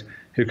cyberspace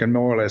who can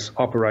more or less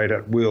operate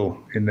at will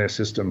in their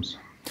systems.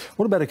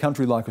 What about a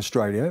country like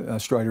Australia?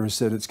 Australia has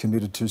said it's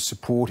committed to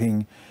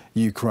supporting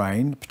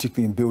Ukraine,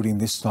 particularly in building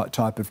this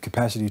type of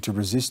capacity to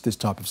resist this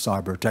type of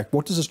cyber attack.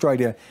 What does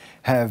Australia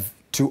have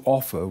to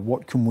offer?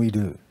 What can we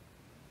do?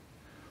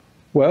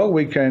 Well,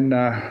 we can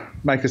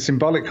make a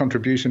symbolic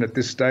contribution at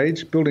this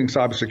stage. Building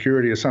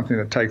cybersecurity is something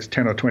that takes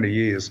 10 or 20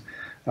 years.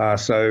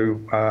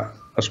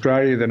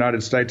 Australia, the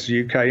United States,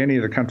 the UK, any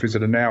of the countries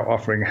that are now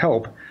offering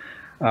help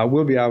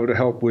will be able to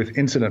help with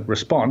incident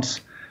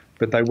response,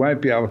 but they won't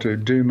be able to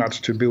do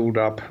much to build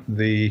up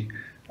the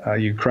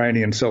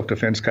Ukrainian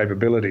self-defense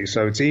capability.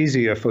 So it's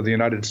easier for the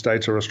United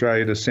States or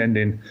Australia to send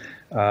in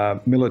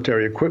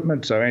military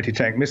equipment. So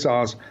anti-tank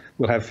missiles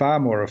will have far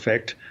more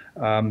effect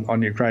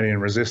on Ukrainian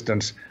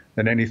resistance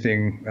than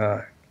anything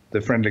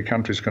the friendly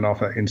countries can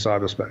offer in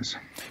cyberspace.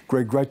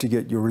 Greg, great to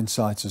get your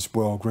insights as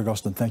well. Greg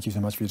Austin, thank you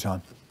so much for your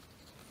time.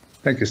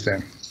 Thank you,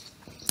 Stan.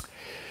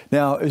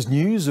 Now, as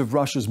news of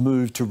Russia's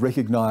move to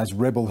recognise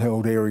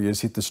rebel-held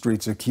areas hit the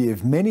streets of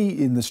Kiev, many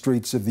in the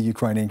streets of the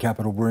Ukrainian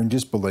capital were in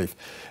disbelief.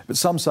 But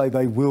some say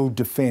they will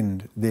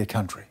defend their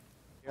country.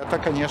 I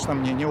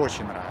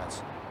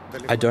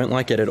don't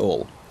like it at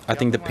all. I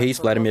think the peace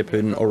Vladimir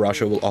Putin or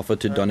Russia will offer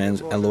to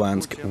Donetsk and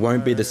Luhansk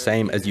won't be the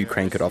same as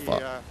Ukraine could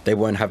offer. They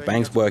won't have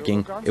banks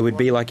working. It would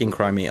be like in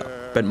Crimea,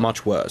 but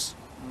much worse.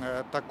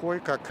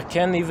 I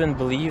can't even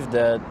believe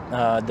that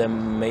the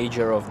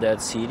mayor of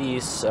that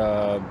cities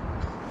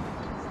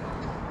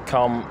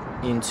come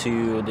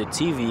into the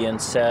TV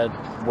and said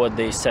what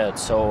they said.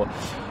 So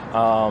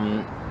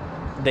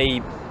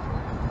they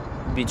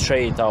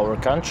betrayed our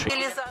country.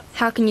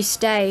 How can you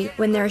stay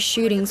when there are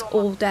shootings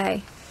all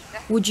day?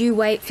 Would you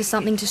wait for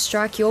something to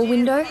strike your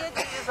window?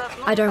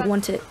 I don't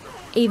want it.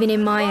 Even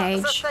in my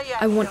age,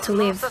 I want to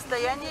live.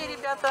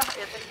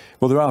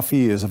 Well, there are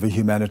fears of a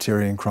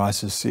humanitarian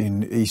crisis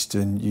in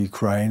eastern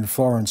Ukraine.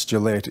 Florence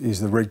Gillette is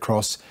the Red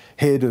Cross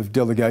head of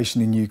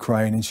delegation in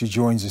Ukraine, and she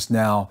joins us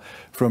now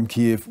from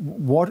Kiev.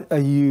 What are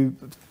you,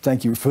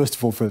 thank you first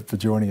of all for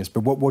joining us,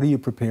 but what are you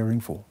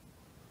preparing for?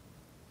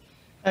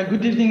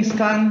 Good evening,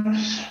 Stan.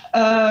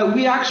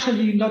 We are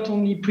actually not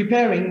only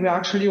preparing, we are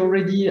actually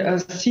already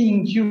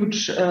seeing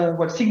huge,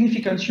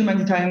 significant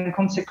humanitarian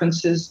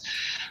consequences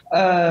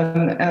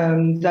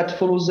that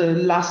follows the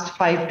last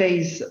 5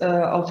 days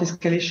of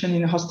escalation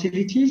in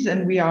hostilities,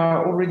 and we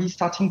are already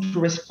starting to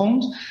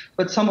respond,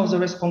 but some of the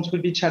response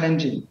will be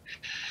challenging.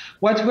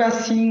 What we have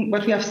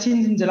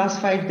seen in the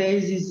last 5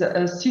 days is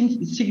a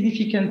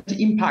significant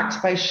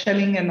impact by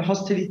shelling and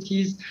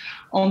hostilities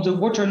on the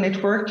water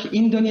network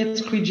in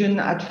Donetsk region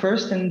at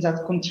first, and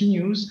that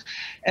continues.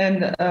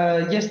 And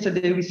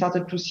yesterday we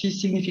started to see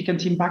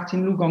significant impact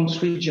in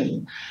Lugansk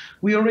region.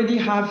 We already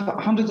have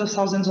hundreds of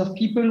thousands of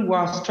people who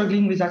are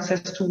struggling with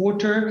access to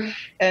water,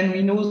 and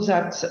we know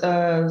that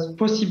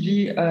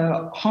possibly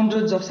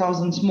hundreds of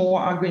thousands more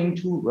are going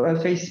to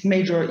face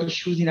major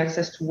issues in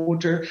access to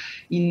water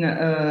in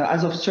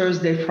as of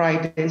Thursday,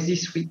 Friday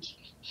this week.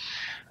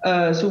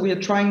 So we are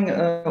trying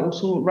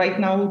also right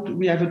now,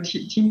 we have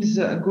teams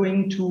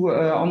going to,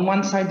 on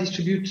one side,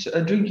 distribute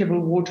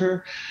drinkable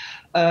water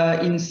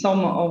in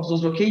some of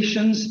those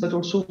locations, but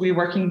also we're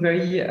working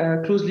very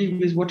closely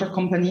with water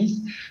companies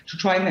to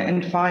try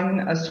and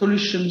find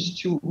solutions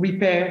to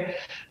repair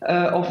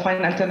or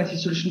find alternative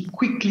solutions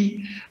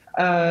quickly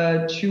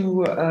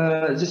to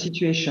the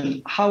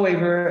situation.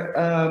 However,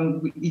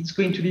 it's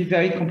going to be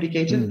very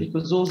complicated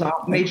because those are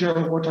major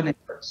water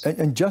networks.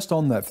 And just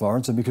on that,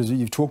 Florence, and because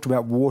you've talked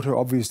about water,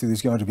 obviously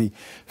there's going to be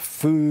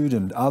food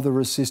and other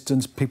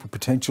assistance, people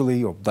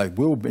potentially, or they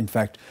will in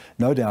fact,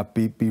 no doubt,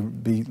 be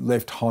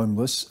left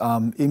homeless,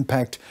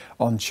 impact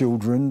on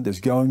children. There's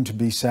going to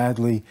be,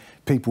 sadly,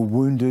 people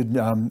wounded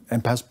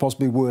and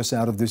possibly worse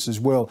out of this as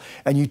well.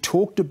 And you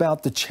talked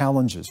about the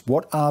challenges.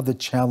 What are the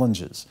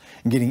challenges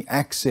in getting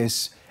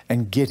access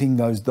and getting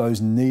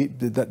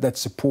that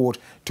support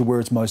to where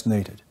it's most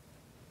needed?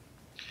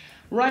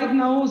 Right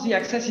now, the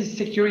access is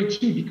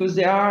security because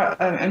they are,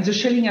 and the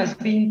shelling has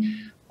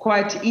been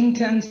quite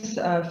intense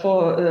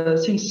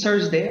since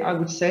Thursday, I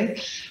would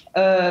say.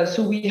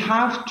 So we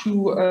have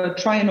to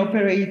try and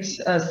operate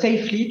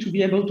safely to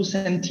be able to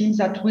send teams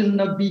that will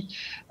not be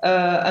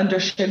under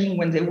shelling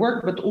when they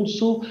work, but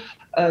also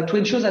to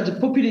ensure that the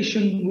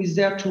population who is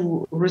there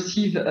to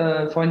receive,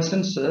 for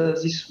instance,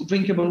 this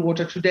drinkable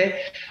water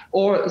today,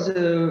 or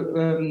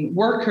the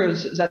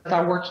workers that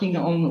are working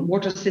on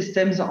water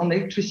systems, on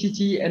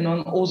electricity, and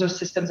on other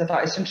systems that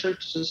are essential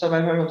to the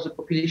survival of the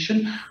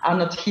population are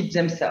not hit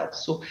themselves.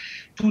 So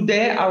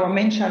today, our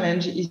main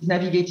challenge is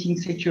navigating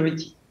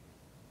security.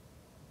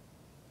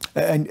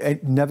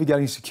 And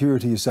navigating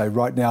security, you say,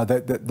 right now,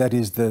 that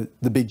is the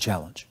big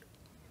challenge.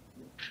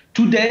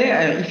 Today,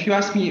 if you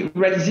ask me,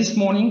 really this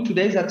morning,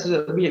 today, that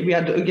we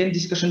had again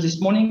discussion this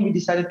morning, we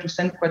decided to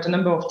send quite a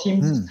number of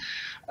teams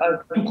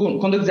to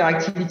conduct their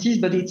activities,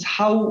 but it's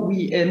how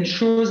we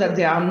ensure that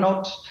they are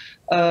not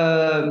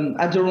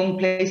at the wrong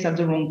place at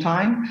the wrong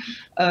time,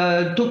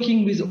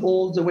 talking with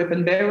all the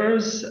weapon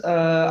bearers,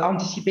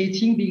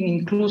 anticipating, being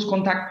in close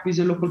contact with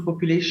the local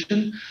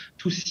population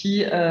to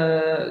see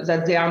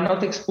that they are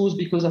not exposed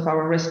because of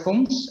our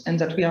response and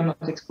that we are not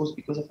exposed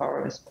because of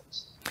our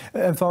response.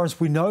 And Florence,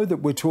 we know that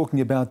we're talking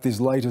about this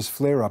latest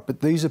flare-up, but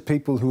these are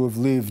people who have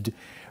lived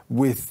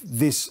with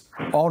this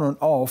on and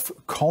off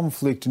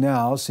conflict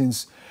now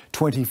since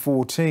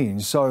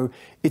 2014. So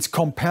it's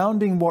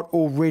compounding what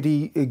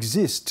already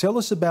exists. Tell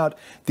us about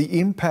the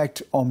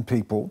impact on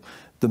people,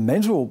 the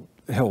mental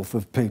health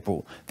of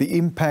people, the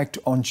impact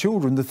on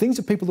children, the things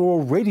that people are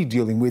already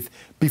dealing with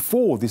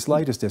before this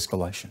latest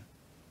escalation.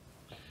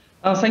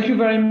 Thank you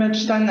very much,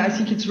 Stan. I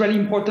think it's really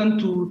important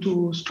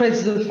to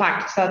stress the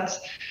fact that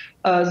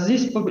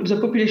the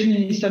population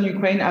in eastern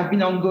Ukraine have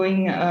been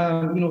ongoing,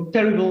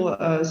 terrible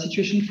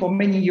situation for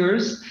many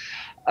years.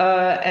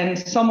 And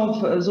some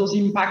of those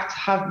impacts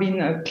have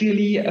been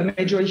clearly a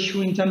major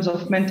issue in terms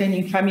of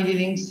maintaining family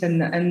links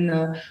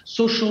and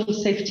social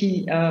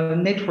safety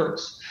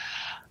networks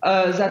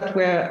that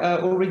were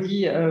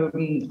already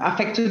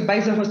affected by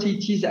the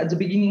hostilities at the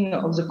beginning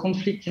of the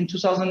conflict in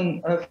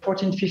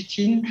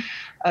 2014-15,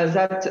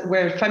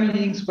 where family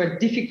links were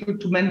difficult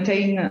to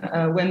maintain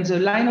when the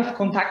line of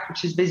contact,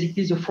 which is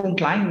basically the front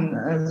line,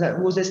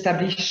 that was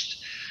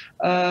established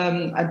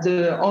at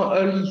the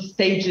early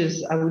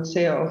stages, I would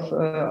say, of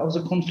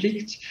the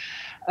conflict,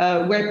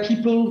 where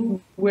people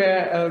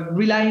were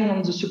relying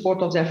on the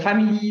support of their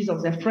families,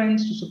 of their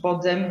friends to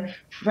support them.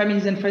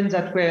 Families and friends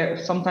that were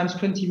sometimes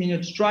 20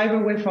 minutes drive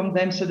away from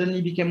them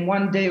suddenly became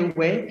 1 day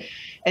away.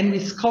 And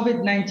with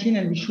COVID-19,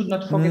 and we should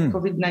not forget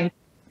COVID-19,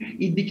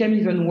 it became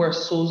even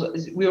worse. So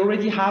we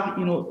already have,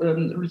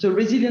 the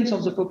resilience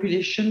of the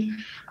population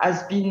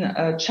has been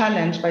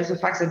challenged by the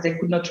fact that they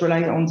could not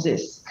rely on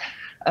this.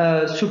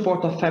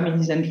 Support of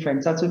families and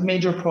friends. That's a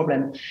major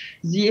problem.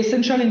 The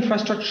essential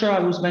infrastructure I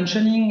was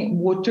mentioning,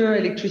 water,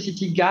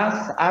 electricity,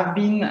 gas, have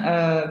been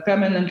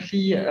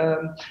permanently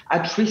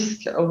at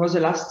risk over the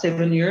last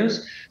 7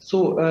 years.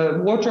 So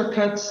water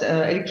cuts,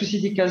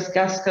 electricity cuts,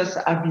 gas cuts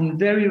have been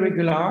very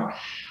regular.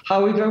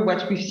 However,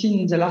 what we've seen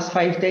in the last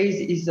 5 days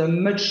is a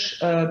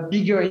much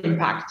bigger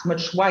impact,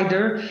 much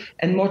wider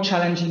and more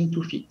challenging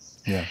to fix.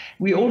 Yeah.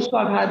 We also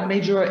have had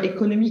major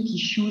economic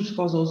issues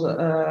for those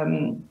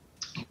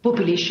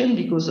population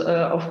because,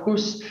 of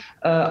course,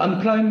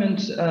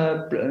 employment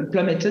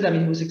plummeted. I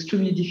mean, it was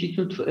extremely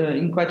difficult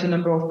in quite a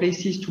number of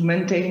places to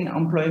maintain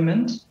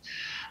employment.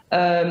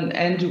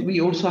 And we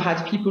also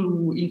had people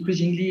who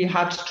increasingly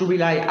had to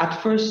rely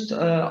at first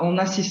on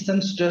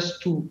assistance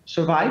just to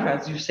survive,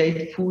 as you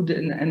said, food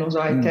and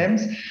other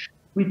items.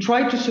 We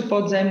try to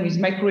support them with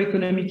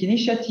macroeconomic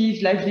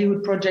initiatives,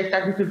 livelihood projects,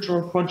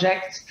 agricultural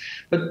projects.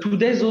 But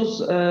today, those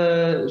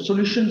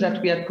solutions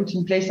that we had put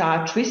in place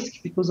are at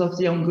risk because of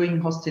the ongoing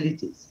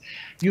hostilities.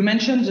 You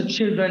mentioned the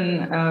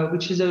children,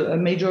 which is a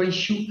major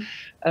issue.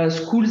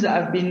 Schools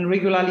have been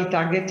regularly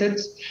targeted.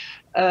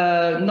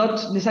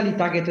 Not necessarily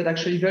targeted,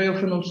 actually. Very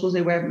often also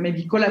they were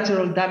maybe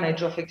collateral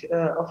damage of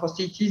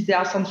hostilities. There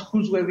are some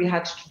schools where we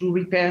had to do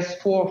repairs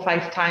 4 or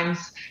 5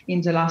 times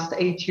in the last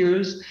 8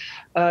 years.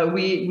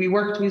 We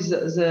worked with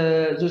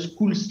the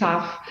school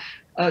staff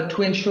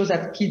to ensure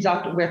that kids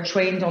were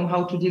trained on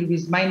how to deal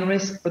with mine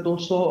risk, but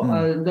also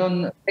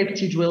done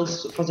safety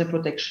drills for their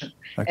protection.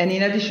 Okay. And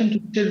in addition to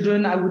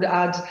children, I would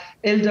add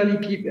elderly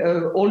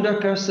people, older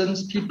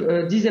persons,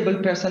 people,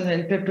 disabled persons,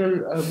 and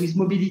people with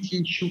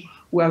mobility issues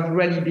who have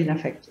really been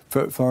affected.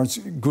 Florence,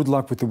 good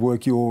luck with the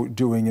work you're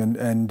doing,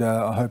 and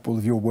I hope all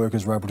of your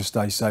workers are able to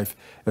stay safe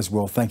as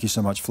well. Thank you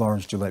so much,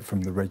 Florence Gillette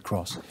from the Red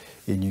Cross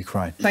in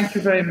Ukraine. Thank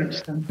you very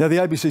much, Sam. Now, the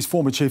ABC's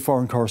former chief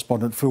foreign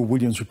correspondent, Phil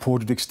Williams,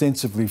 reported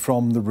extensively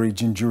from the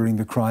region during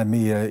the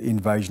Crimea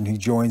invasion. He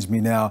joins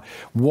me now.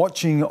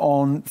 Watching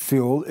on,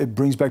 Phil, it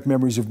brings back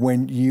memories of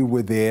when you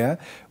were there.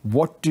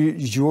 What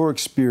does your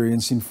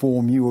experience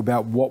inform you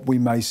about what we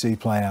may see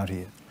play out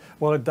here?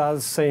 Well, it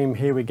does seem,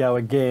 here we go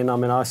again. I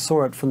mean, I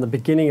saw it from the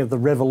beginning of the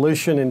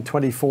revolution in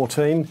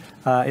 2014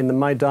 in the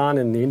Maidan,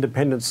 in the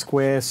Independence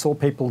Square, saw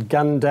people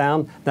gunned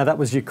down. Now, that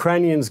was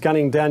Ukrainians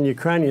gunning down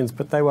Ukrainians,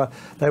 but they were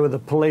the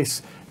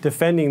police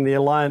defending the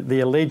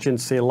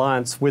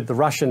alliance with the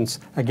Russians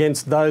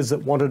against those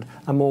that wanted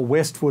a more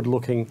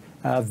westward-looking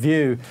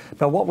view.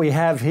 But what we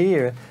have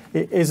here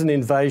is an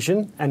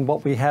invasion, and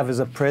what we have is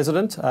a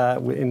president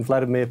in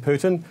Vladimir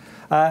Putin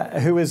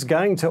who is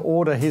going to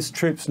order his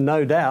troops,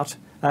 no doubt,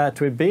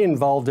 to be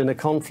involved in a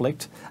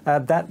conflict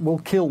that will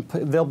kill.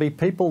 There'll be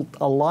people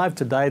alive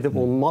today that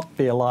will not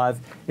be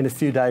alive in a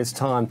few days'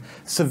 time.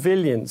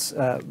 Civilians,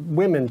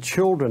 women,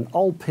 children,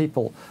 old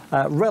people,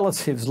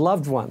 relatives,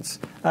 loved ones.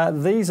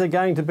 These are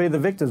going to be the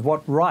victors.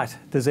 What right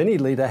does any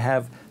leader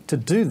have to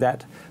do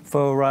that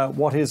for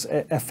what is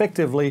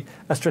effectively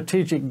a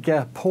strategic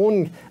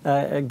pawn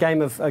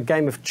game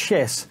of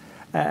chess?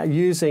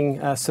 Using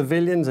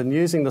civilians and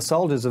using the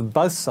soldiers of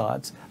both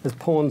sides as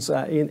pawns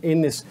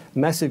in this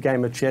massive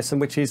game of chess, in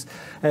which he's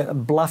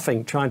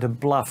trying to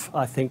bluff,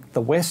 I think,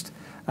 the West.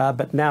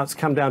 But now it's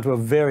come down to a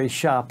very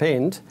sharp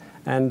end.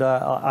 And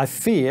I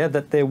fear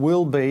that there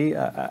will be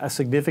a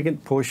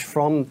significant push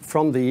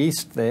from the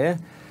East there,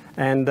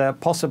 and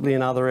possibly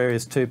in other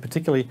areas too,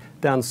 particularly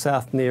down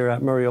south near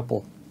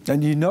Mariupol.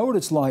 And you know what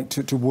it's like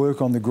to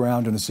work on the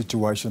ground in a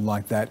situation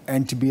like that,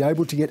 and to be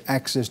able to get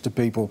access to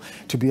people,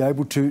 to be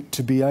able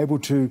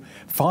to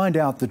find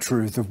out the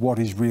truth of what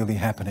is really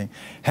happening.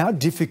 How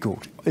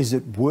difficult is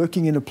it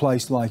working in a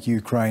place like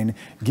Ukraine,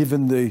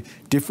 given the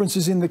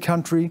differences in the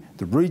country,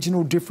 the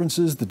regional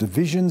differences, the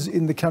divisions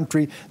in the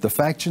country, the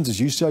factions, as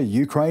you say,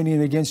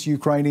 Ukrainian against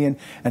Ukrainian,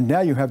 and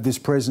now you have this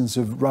presence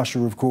of Russia,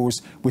 of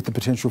course, with the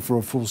potential for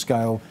a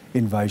full-scale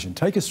invasion.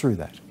 Take us through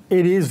that.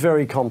 It is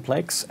very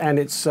complex, and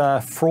it's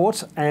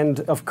fraught,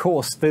 and of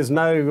course there's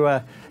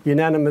no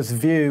unanimous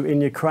view in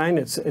Ukraine.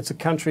 It's a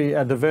country,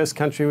 a diverse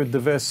country with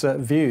diverse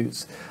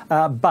views.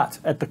 But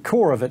at the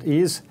core of it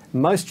is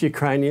most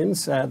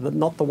Ukrainians,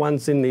 not the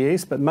ones in the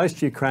East, but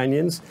most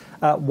Ukrainians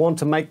want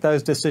to make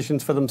those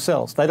decisions for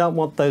themselves. They don't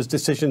want those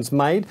decisions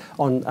made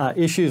on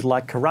issues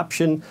like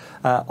corruption,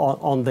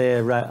 on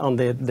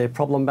their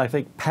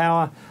problematic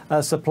power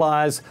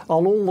supplies,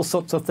 on all the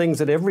sorts of things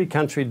that every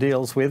country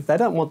deals with. They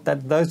don't want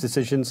those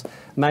decisions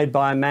made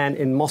by a man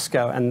in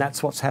Moscow, and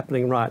that's what's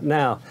happening right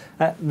now.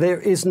 There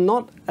is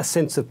not a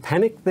sense of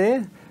panic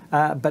there,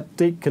 but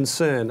deep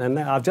concern. And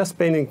I've just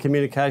been in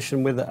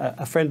communication with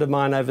a friend of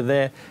mine over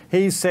there.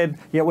 He said,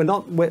 yeah,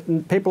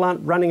 people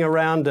aren't running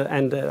around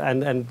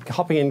and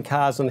hopping in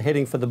cars and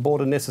heading for the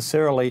border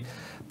necessarily,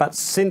 but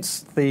since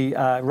the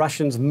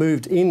Russians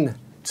moved in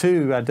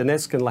to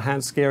Donetsk and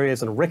Luhansk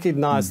areas and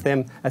recognised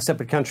them as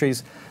separate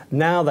countries,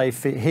 now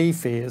he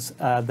fears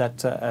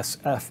that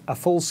a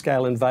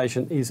full-scale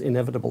invasion is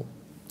inevitable.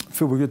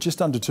 Phil, we've got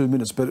just under 2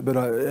 minutes, but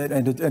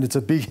it's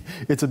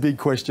a big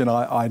question,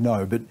 I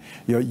know. But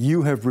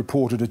you have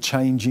reported a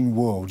changing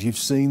world. You've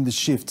seen the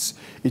shifts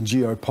in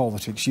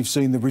geopolitics. You've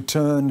seen the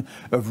return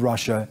of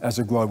Russia as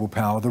a global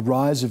power, the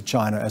rise of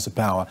China as a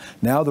power.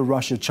 Now the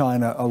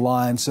Russia-China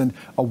alliance, and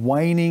a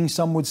waning,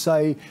 some would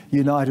say,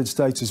 United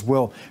States as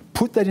well.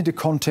 Put that into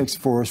context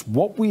for us.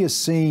 What we are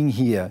seeing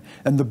here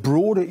and the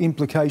broader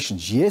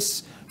implications.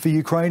 Yes, for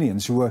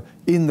Ukrainians who are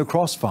in the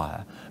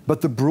crossfire,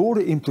 but the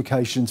broader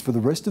implications for the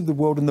rest of the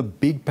world and the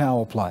big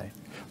power play.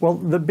 Well,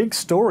 the big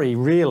story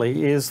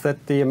really is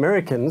that the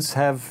Americans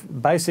have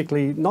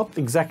basically not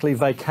exactly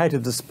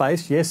vacated the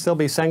space. Yes, there'll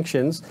be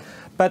sanctions,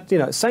 but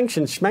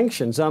sanctions,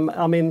 schmanctions.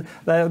 I mean,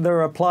 they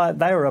were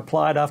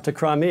applied after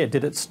Crimea.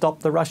 Did it stop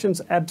the Russians?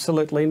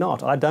 Absolutely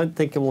not. I don't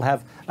think it will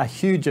have a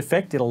huge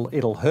effect.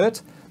 It'll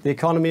hurt the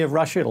economy of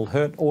Russia, it'll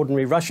hurt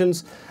ordinary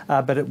Russians,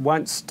 but it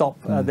won't stop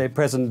their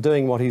president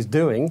doing what he's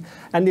doing.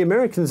 And the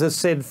Americans have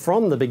said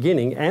from the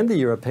beginning, and the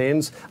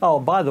Europeans, oh,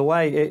 by the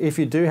way, if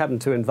you do happen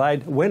to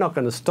invade, we're not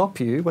going to stop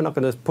you. We're not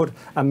going to put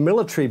a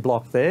military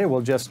block there.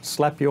 We'll just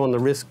slap you on the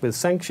wrist with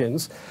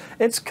sanctions.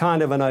 It's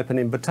kind of an open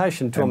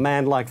invitation to a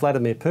man like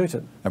Vladimir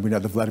Putin. And we know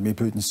that Vladimir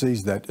Putin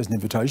sees that as an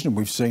invitation, and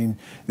we've seen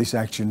this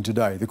action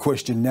today. The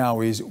question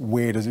now is,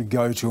 where does it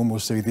go to? And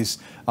we'll see this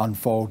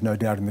unfold, no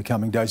doubt, in the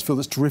coming days. Phil,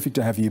 it's terrific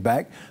to have you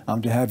back,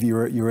 to have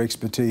your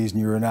expertise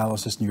and your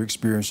analysis and your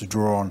experience to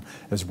draw on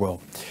as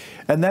well.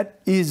 And that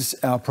is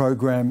our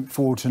program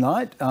for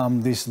tonight,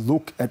 this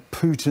look at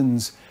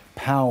Putin's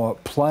power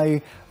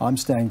play. I'm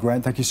Stan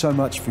Grant. Thank you so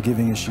much for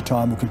giving us your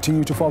time. We'll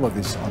continue to follow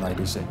this on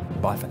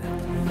ABC. Bye for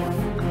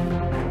now.